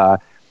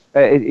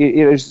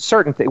 There's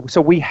certain things.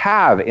 So we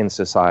have in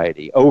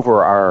society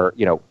over our,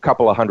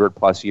 couple of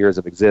 100+ years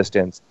of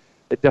existence,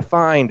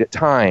 defined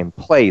time,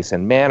 place,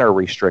 and manner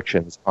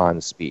restrictions on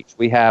speech.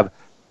 We have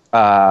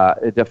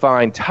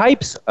define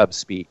types of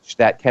speech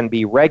that can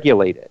be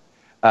regulated.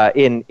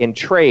 In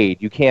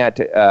trade, you can't,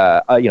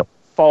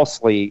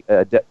 falsely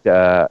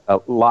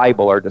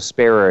libel or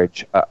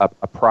disparage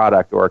a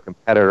product or a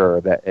competitor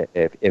that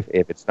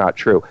if it's not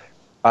true.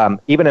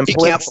 Even in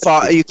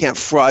you can't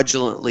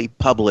fraudulently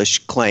publish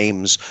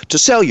claims to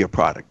sell your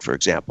product, for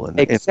example,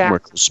 in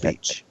commercial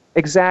speech.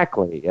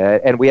 Exactly,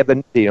 and we have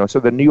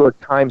the New York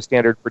Times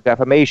standard for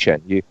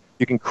defamation. You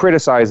can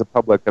criticize a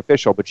public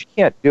official, but you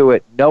can't do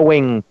it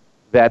knowing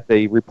that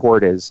the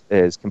report is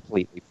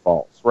completely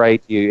false,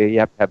 right? You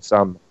have to have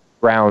some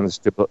grounds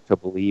to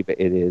believe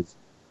it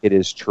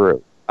is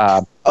true.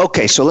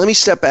 Okay, so let me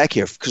step back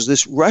here, because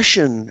this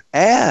Russian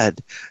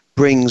ad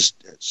brings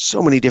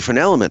so many different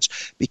elements,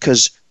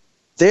 because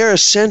they're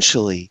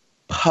essentially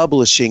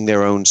publishing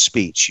their own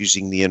speech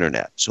using the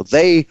internet. So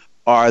they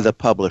are the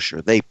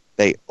publisher. They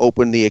they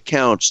opened the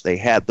accounts, they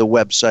had the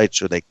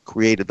websites, or they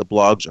created the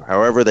blogs, or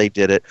however they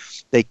did it.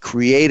 They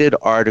created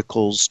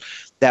articles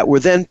that were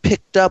then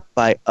picked up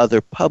by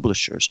other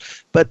publishers.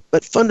 But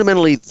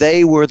fundamentally,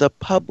 they were the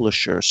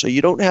publisher. So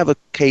you don't have a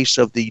case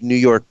of the New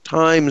York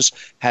Times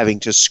having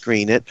to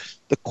screen it.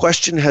 The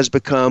question has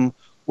become,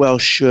 well,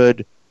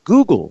 should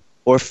Google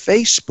or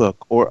Facebook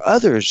or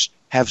others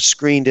have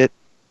screened it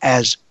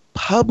as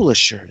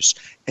publishers?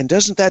 And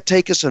doesn't that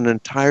take us in an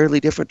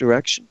entirely different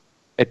direction?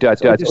 It does.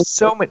 There's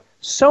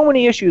so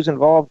many issues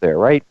involved there,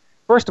 right?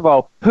 First of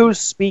all, who's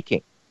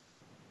speaking?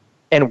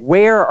 And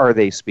where are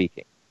they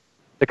speaking?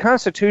 The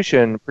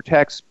Constitution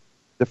protects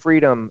the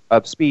freedom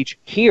of speech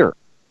here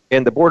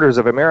in the borders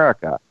of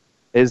America.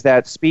 Is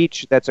that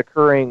speech that's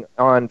occurring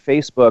on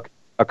Facebook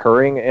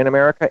occurring in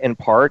America? In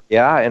part,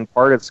 yeah. In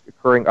part, it's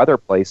occurring other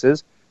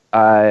places.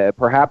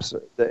 Perhaps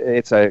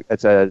it's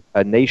a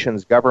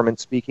nation's government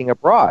speaking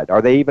abroad.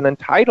 Are they even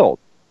entitled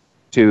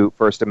to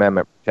First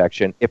Amendment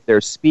protection if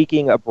they're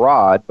speaking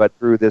abroad, but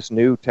through this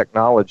new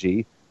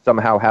technology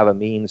somehow have a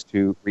means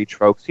to reach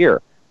folks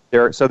here?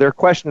 So there are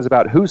questions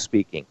about who's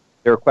speaking.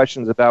 There are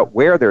questions about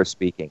where they're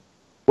speaking,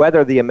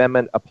 whether the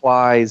amendment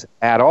applies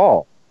at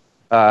all.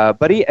 And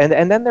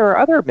then there are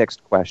other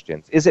mixed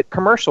questions. Is it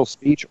commercial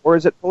speech or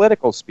is it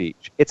political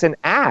speech? It's an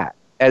ad,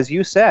 as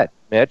you said,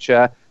 Mitch.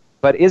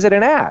 But is it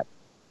an ad?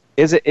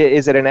 Is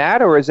it an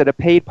ad or is it a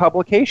paid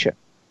publication?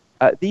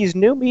 These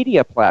new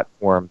media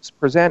platforms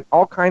present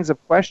all kinds of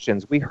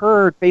questions. We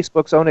heard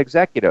Facebook's own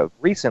executive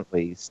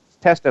recently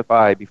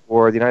testify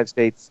before the United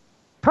States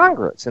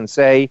Congress and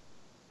say,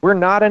 we're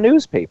not a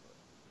newspaper.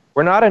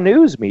 We're not a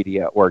news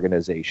media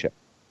organization.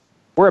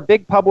 We're a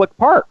big public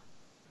park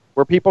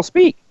where people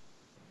speak,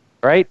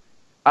 right?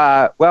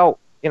 In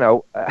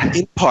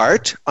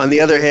part. On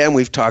the other hand,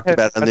 we've talked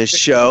about on this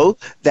show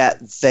that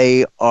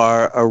they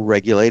are a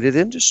regulated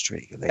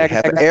industry. They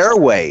have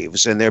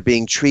airwaves, and they're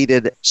being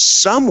treated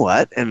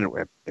somewhat, and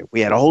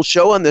we had a whole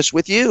show on this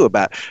with you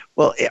about,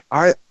 well,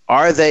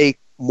 are they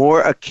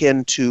more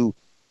akin to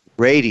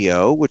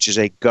radio, which is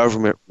a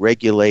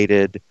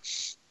government-regulated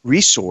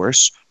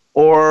resource,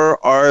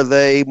 or are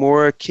they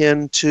more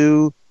akin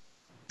to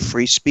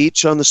free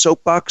speech on the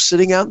soapbox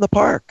sitting out in the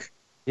park?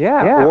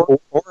 Yeah.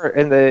 Or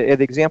in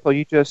the example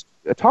you just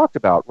talked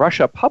about,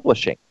 Russia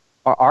Publishing.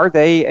 Are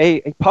they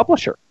a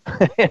publisher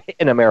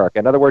in America?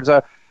 In other words,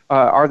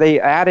 are they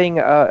adding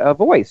a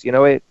voice? You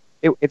know,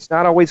 it's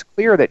not always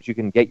clear that you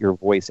can get your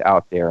voice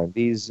out there. And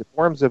these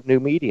forms of new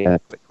media,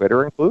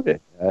 Twitter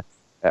included,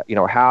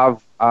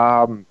 have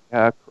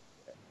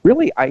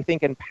really, I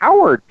think,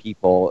 empowered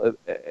people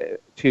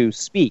to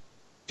speak,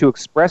 to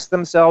express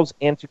themselves,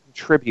 and to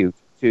contribute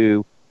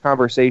to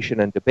conversation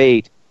and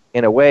debate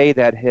in a way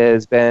that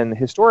has been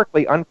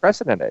historically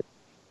unprecedented.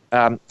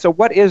 So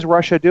what is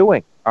Russia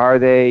doing? Are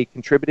they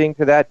contributing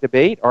to that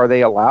debate? Are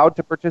they allowed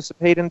to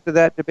participate into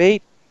that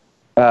debate?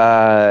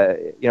 Where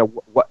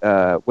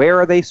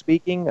are they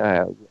speaking?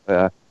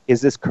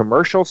 Is this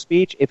commercial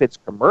speech? If it's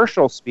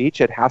commercial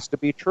speech, it has to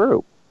be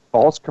true.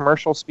 False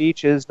commercial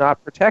speech is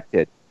not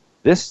protected.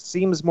 This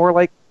seems more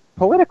like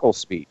political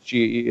speech,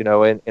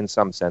 in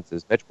some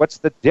senses. Mitch, what's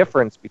the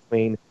difference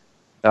between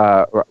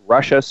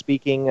Russia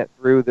speaking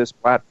through this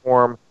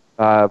platform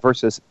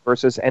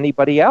versus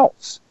anybody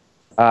else?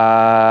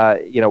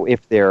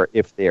 If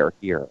they're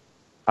here,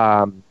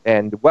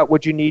 and what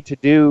would you need to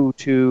do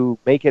to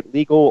make it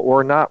legal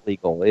or not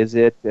legal? Is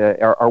it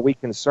are we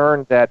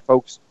concerned that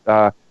folks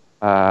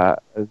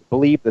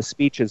believe the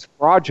speech is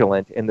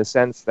fraudulent in the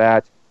sense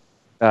that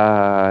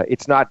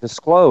it's not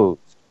disclosed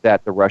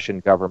that the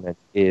Russian government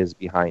is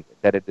behind it,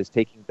 that it is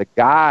taking the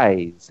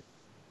guise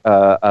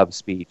of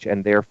speech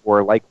and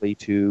therefore likely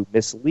to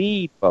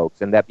mislead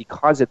folks, and that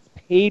because it's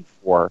paid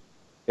for,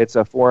 it's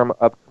a form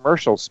of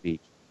commercial speech?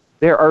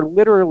 There are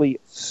literally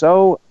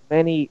so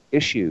many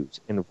issues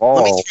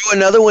involved. Let me throw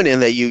another one in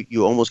that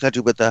you almost got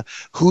to, but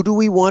who do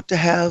we want to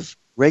have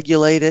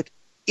regulated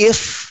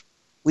if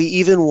we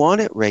even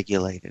want it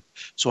regulated?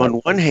 So on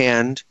one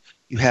hand,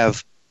 you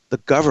have the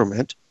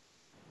government,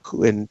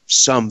 who in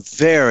some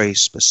very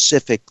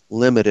specific,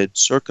 limited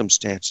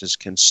circumstances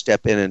can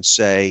step in and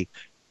say,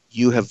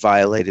 you have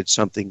violated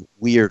something,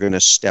 we are going to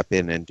step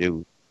in and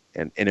do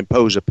and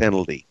impose a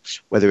penalty,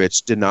 whether it's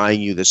denying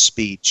you the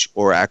speech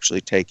or actually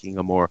taking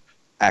a more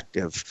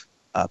active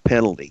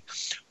penalty.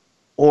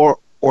 Or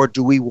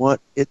do we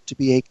want it to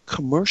be a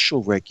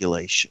commercial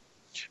regulation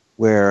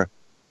where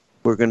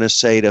we're going to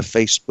say to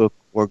Facebook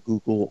or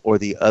Google or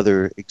the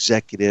other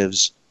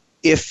executives,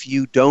 if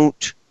you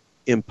don't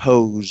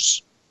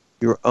impose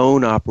your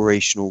own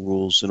operational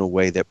rules in a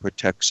way that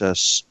protects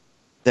us,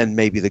 then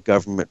maybe the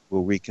government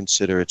will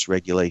reconsider its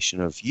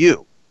regulation of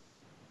you.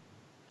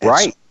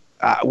 Right.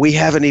 We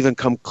haven't even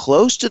come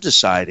close to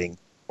deciding,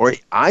 or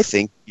I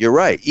think you're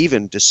right,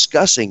 even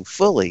discussing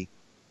fully,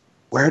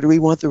 where do we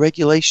want the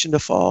regulation to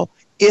fall,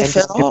 if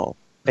at all?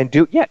 And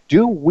do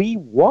we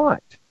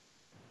want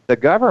the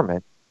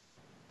government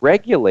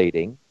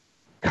regulating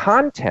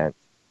content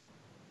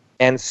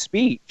and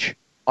speech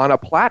on a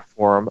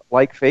platform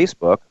like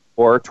Facebook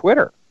or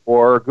Twitter?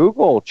 or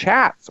Google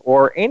Chats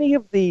or any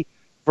of the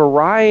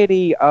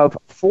variety of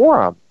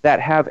forums that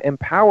have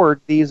empowered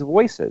these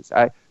voices.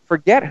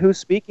 Forget who's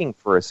speaking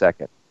for a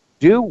second.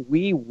 Do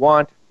we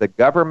want the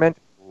government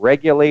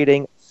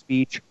regulating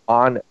speech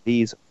on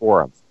these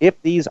forums?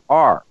 If these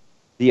are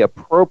the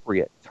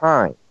appropriate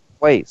time,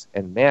 place,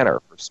 and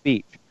manner for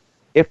speech,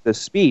 if the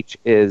speech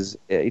is,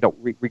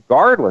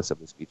 regardless of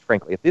the speech,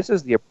 frankly, if this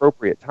is the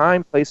appropriate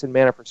time, place, and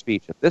manner for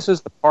speech, if this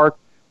is the park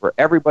where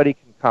everybody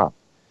can come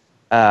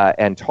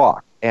and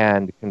talk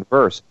and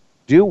converse,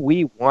 do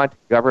we want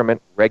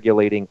government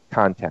regulating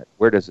content?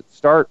 Where does it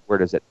start? Where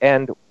does it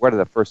end? What are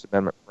the First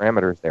Amendment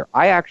parameters there?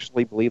 I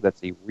actually believe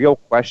that's a real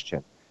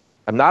question.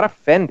 I'm not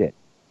offended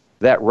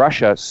that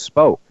Russia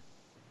spoke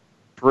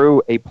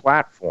through a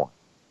platform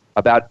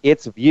about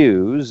its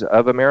views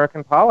of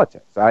American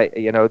politics.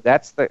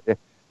 That's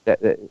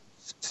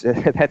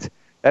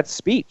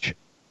speech.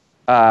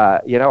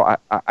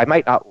 I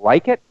might not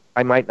like it.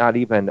 I might not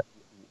even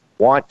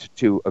want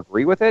to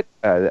agree with it.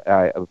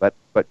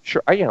 But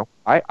sure, I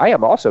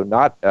am also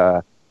not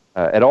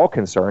at all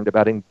concerned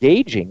about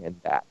engaging in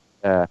that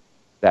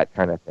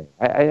kind of thing.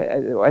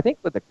 I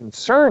think that the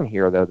concern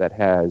here, though, that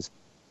has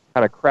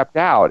kind of crept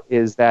out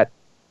is that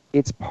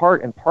it's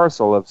part and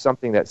parcel of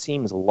something that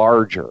seems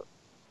larger,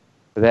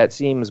 that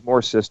seems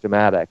more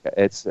systematic.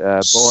 It's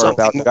more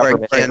about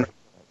government.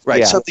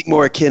 Right, something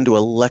more akin to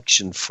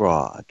election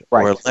fraud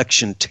or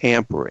election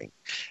tampering.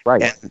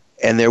 Right.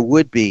 And there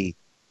would be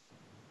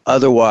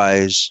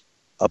otherwise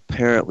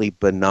apparently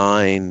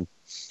benign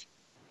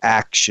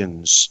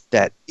actions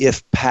that,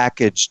 if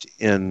packaged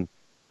in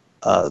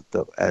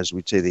as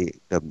we'd say,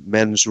 the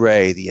mens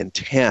rea, the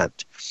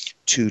intent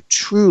to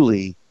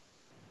truly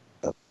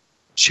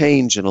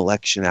change an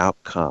election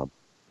outcome,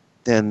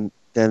 then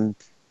the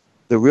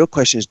real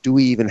question is, do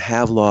we even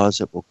have laws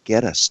that will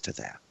get us to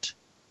that?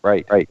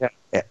 Right. Yeah.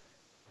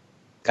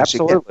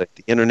 Absolutely. Again,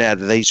 the internet,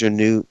 these are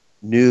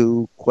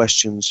new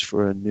questions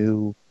for a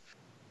new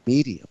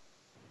medium.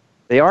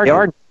 They are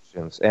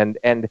questions, and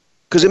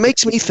because it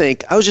makes me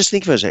think. I was just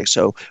thinking for a second.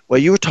 So while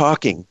you were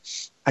talking,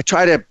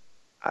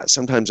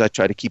 sometimes I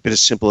try to keep it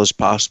as simple as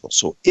possible.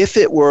 So if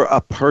it were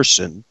a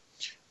person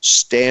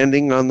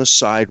standing on the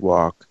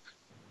sidewalk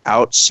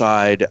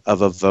outside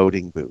of a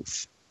voting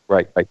booth,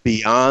 right,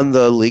 beyond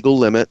the legal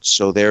limits,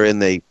 so they're in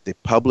the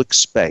public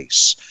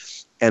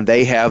space, and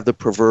they have the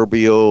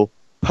proverbial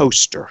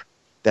poster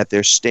that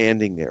they're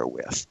standing there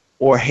with,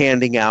 or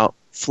handing out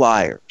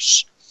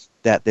flyers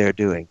that they're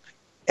doing,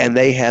 and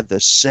they had the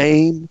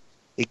same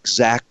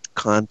exact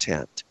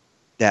content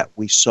that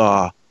we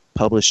saw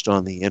published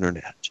on the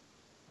internet,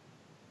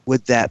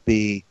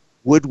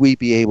 would we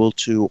be able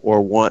to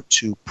or want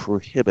to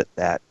prohibit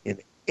that in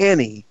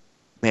any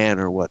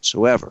manner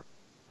whatsoever?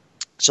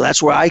 So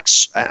that's where I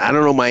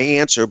don't know my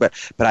answer, but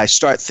I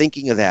start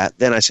thinking of that.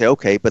 Then I say,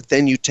 okay, but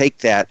then you take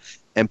that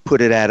and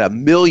put it at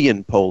 1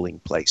 million polling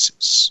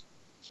places.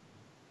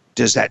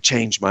 Does that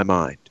change my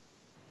mind?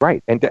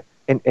 Right, and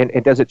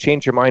does it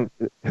change your mind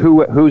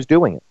who's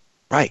doing it?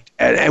 Right,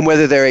 and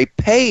whether they're a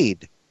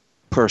paid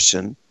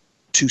person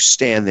to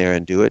stand there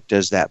and do it,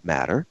 does that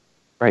matter?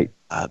 Right.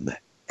 I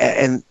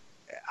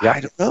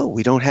don't know.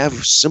 We don't have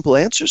simple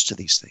answers to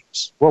these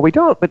things. Well, we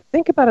don't, but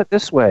think about it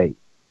this way.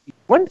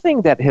 One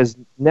thing that has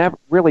never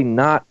really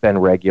not been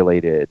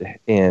regulated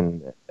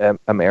in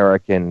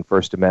American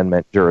First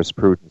Amendment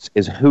jurisprudence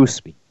is who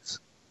speaks.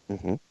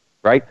 Mm-hmm.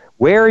 Right?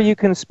 Where you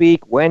can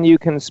speak, when you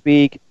can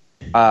speak,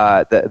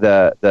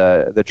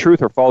 the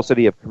truth or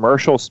falsity of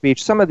commercial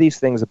speech. Some of these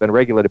things have been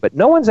regulated, but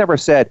no one's ever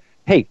said,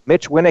 hey,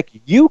 Mitch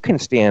Winnick, you can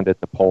stand at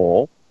the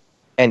poll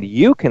and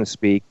you can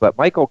speak, but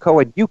Michael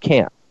Cohen, you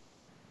can't.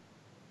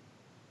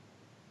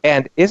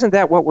 And isn't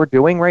that what we're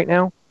doing right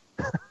now?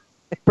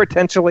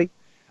 Potentially?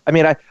 I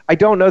mean, I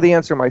don't know the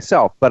answer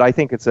myself, but I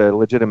think it's a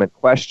legitimate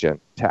question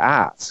to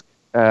ask.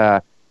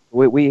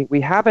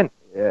 We haven't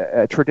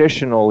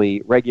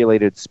traditionally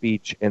regulated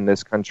speech in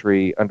this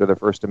country under the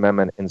First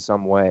Amendment in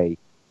some way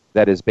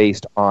that is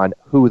based on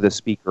who the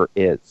speaker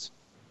is.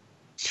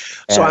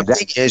 So I'm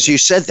thinking, as you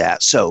said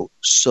that, so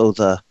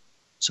the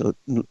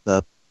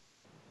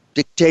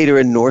dictator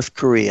in North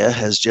Korea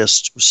has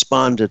just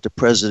responded to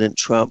President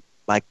Trump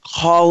by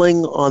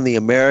calling on the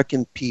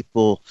American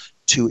people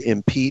to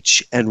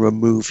impeach and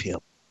remove him.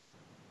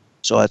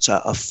 So it's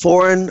a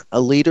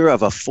leader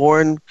of a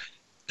foreign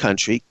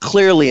country,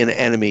 clearly an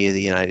enemy of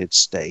the United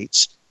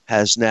States,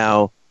 has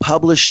now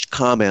published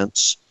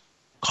comments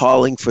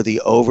calling for the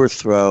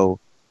overthrow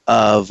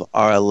of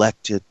our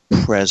elected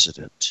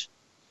president.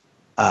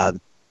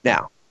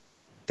 Now,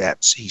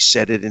 he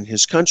said it in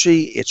his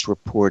country, it's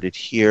reported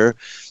here,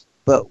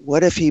 but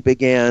what if he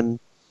began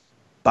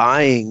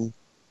buying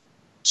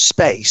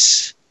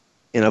space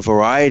in a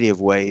variety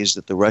of ways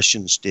that the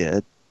Russians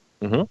did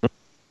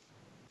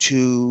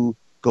to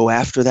go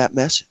after that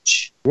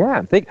message?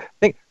 Yeah, think.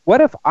 What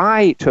if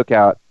I took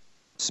out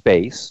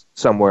space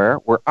somewhere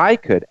where I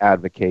could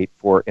advocate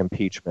for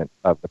impeachment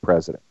of the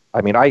president?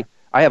 I mean, I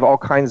have all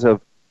kinds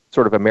of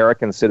sort of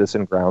American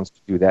citizen grounds to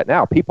do that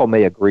now. People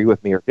may agree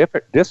with me or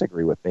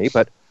disagree with me,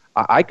 but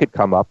I could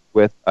come up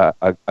with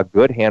a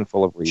good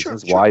handful of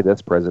reasons why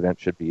this president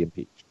should be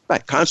impeached.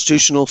 Right,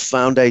 constitutional,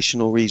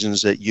 foundational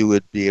reasons that you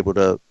would be able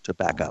to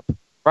back up.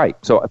 Right.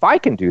 So if I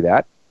can do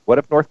that, what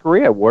if North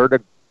Korea were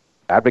to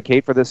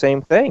advocate for the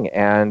same thing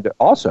and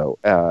also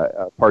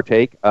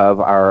partake of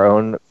our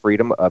own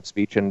freedom of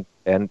speech and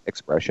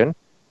expression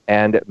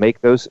and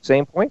make those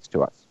same points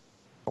to us?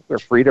 We're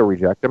free to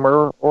reject them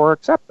or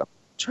accept them.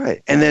 That's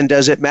right. And then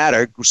does it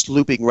matter,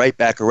 looping right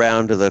back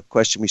around to the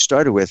question we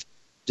started with,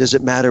 does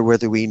it matter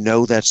whether we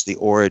know that's the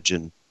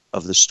origin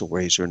of the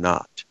stories or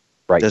not?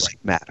 Right. Does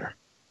it matter?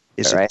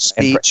 Is it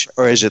speech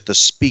or is it the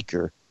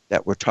speaker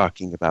that we're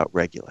talking about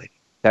regulating?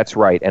 That's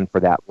right. And for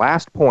that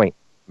last point,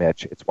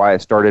 Mitch, it's why I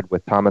started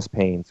with Thomas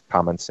Paine's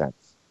Common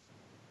Sense.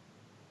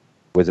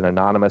 It was an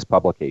anonymous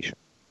publication.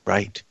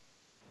 Right.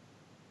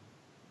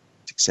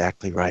 That's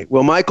exactly right.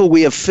 Well, Michael,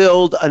 we have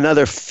filled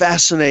another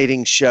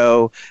fascinating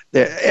show.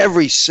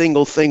 Every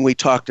single thing we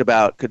talked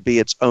about could be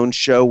its own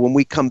show. When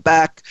we come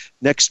back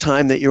next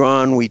time that you're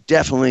on, we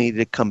definitely need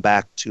to come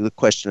back to the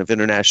question of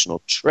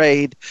international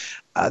trade.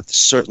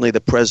 Certainly the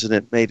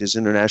president made his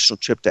international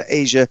trip to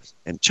Asia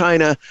and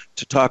China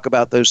to talk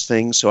about those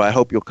things, so I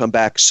hope you'll come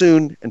back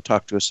soon and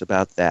talk to us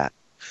about that.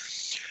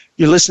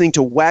 You're listening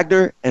to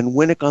Wagner and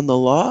Winnick on the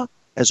Law.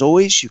 As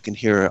always, you can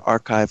hear an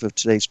archive of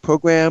today's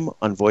program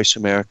on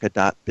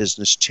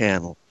voiceamerica.business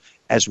channel.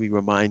 As we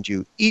remind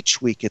you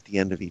each week at the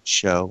end of each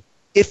show,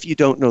 if you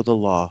don't know the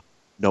law,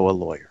 know a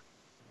lawyer.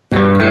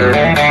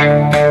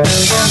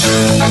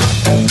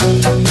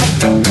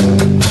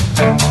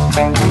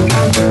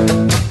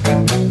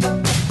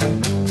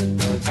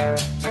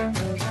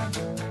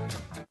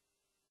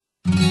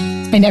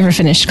 I never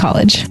finished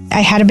college.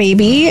 I had a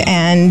baby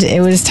and it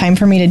was time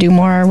for me to do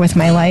more with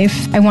my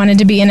life. I wanted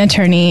to be an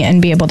attorney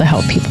and be able to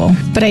help people,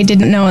 but I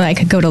didn't know that I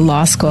could go to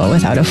law school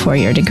without a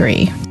 4-year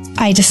degree.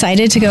 I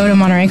decided to go to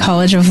Monterey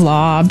College of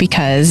Law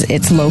because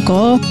it's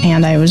local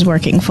and I was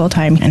working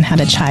full-time and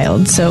had a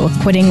child, so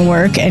quitting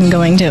work and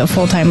going to a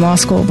full-time law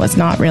school was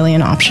not really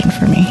an option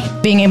for me.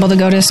 Being able to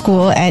go to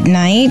school at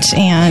night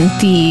and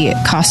the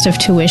cost of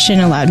tuition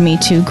allowed me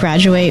to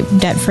graduate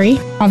debt-free.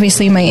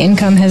 Obviously, my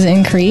income has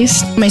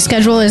increased. My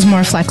schedule is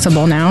more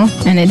flexible now,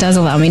 and it does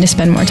allow me to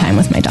spend more time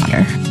with my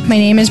daughter. My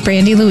name is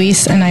Brandy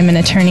Luis, and I'm an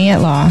attorney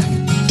at law.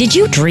 Did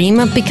you dream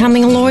of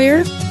becoming a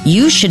lawyer?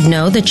 You should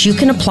know that you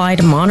can apply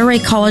to Monterey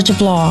College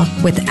of Law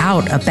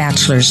without a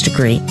bachelor's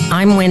degree.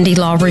 I'm Wendy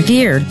Law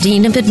Revere,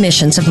 Dean of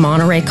Admissions of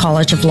Monterey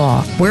College of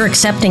Law. We're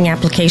accepting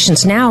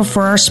applications now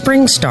for our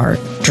spring start.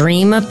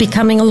 Dream of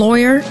becoming a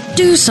lawyer?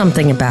 Do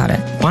something about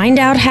it. Find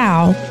out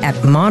how at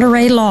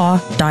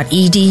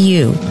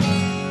montereylaw.edu.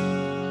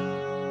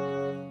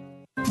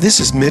 This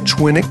is Mitch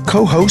Winnick,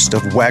 co-host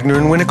of Wagner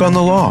and Winnick on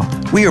the Law.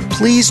 We are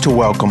pleased to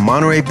welcome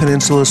Monterey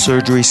Peninsula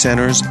Surgery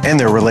Centers and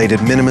their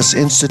related Minimus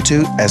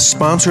Institute as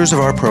sponsors of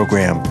our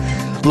program.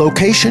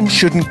 Location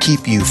shouldn't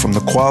keep you from the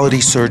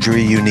quality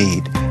surgery you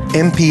need.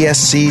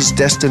 MPSC's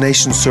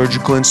Destination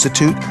Surgical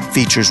Institute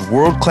features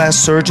world-class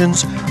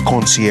surgeons,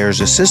 concierge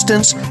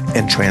assistants,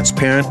 and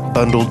transparent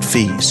bundled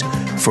fees.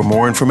 For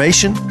more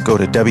information, go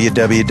to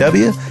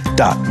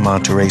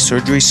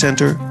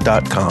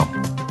www.montereysurgerycenter.com.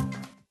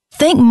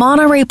 Thank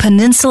Monterey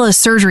Peninsula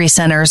Surgery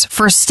Centers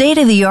for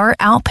state-of-the-art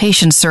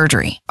outpatient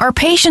surgery. Our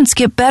patients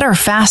get better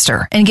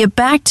faster and get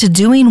back to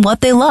doing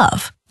what they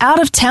love.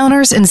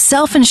 Out-of-towners and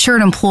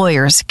self-insured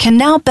employers can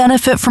now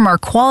benefit from our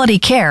quality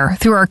care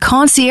through our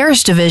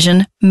concierge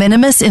division,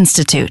 Minimus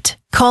Institute.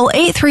 Call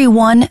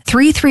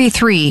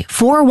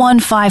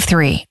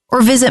 831-333-4153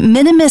 or visit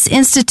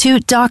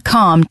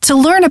minimusinstitute.com to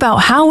learn about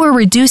how we're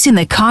reducing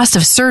the cost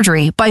of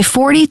surgery by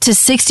 40 to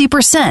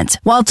 60%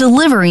 while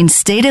delivering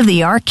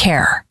state-of-the-art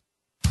care.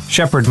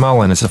 Shepherd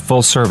Mullen is a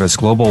full-service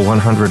Global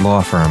 100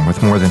 law firm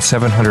with more than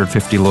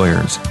 750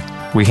 lawyers.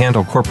 We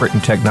handle corporate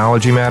and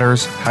technology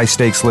matters,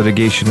 high-stakes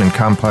litigation, and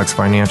complex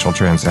financial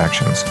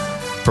transactions.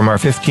 From our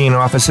 15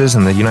 offices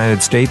in the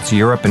United States,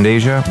 Europe, and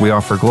Asia, we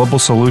offer global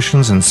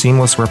solutions and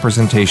seamless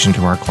representation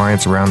to our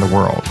clients around the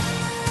world.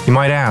 You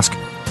might ask,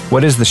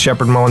 what is the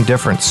Shepherd Mullen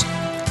difference?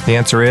 The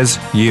answer is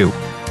you.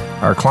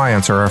 Our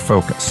clients are our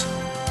focus.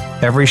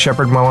 Every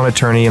Shepherd Mullen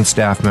attorney and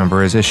staff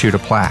member is issued a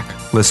plaque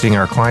listing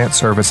our client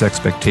service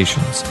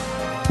expectations.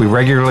 We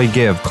regularly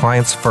give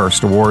Clients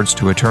First awards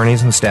to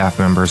attorneys and staff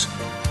members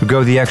who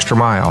go the extra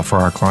mile for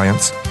our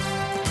clients.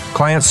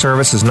 Client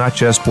service is not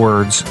just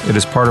words, it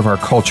is part of our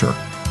culture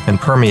and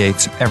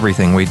permeates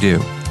everything we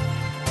do.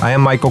 I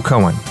am Michael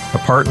Cohen, a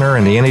partner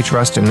in the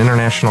Antitrust and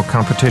International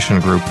Competition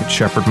Group at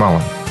Shepherd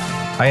Mullen.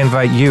 I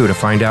invite you to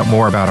find out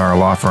more about our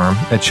law firm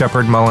at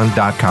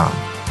shepherdmullen.com.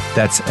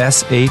 That's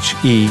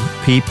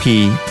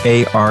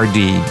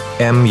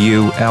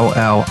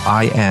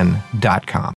SHEPPARDMULLIN.com.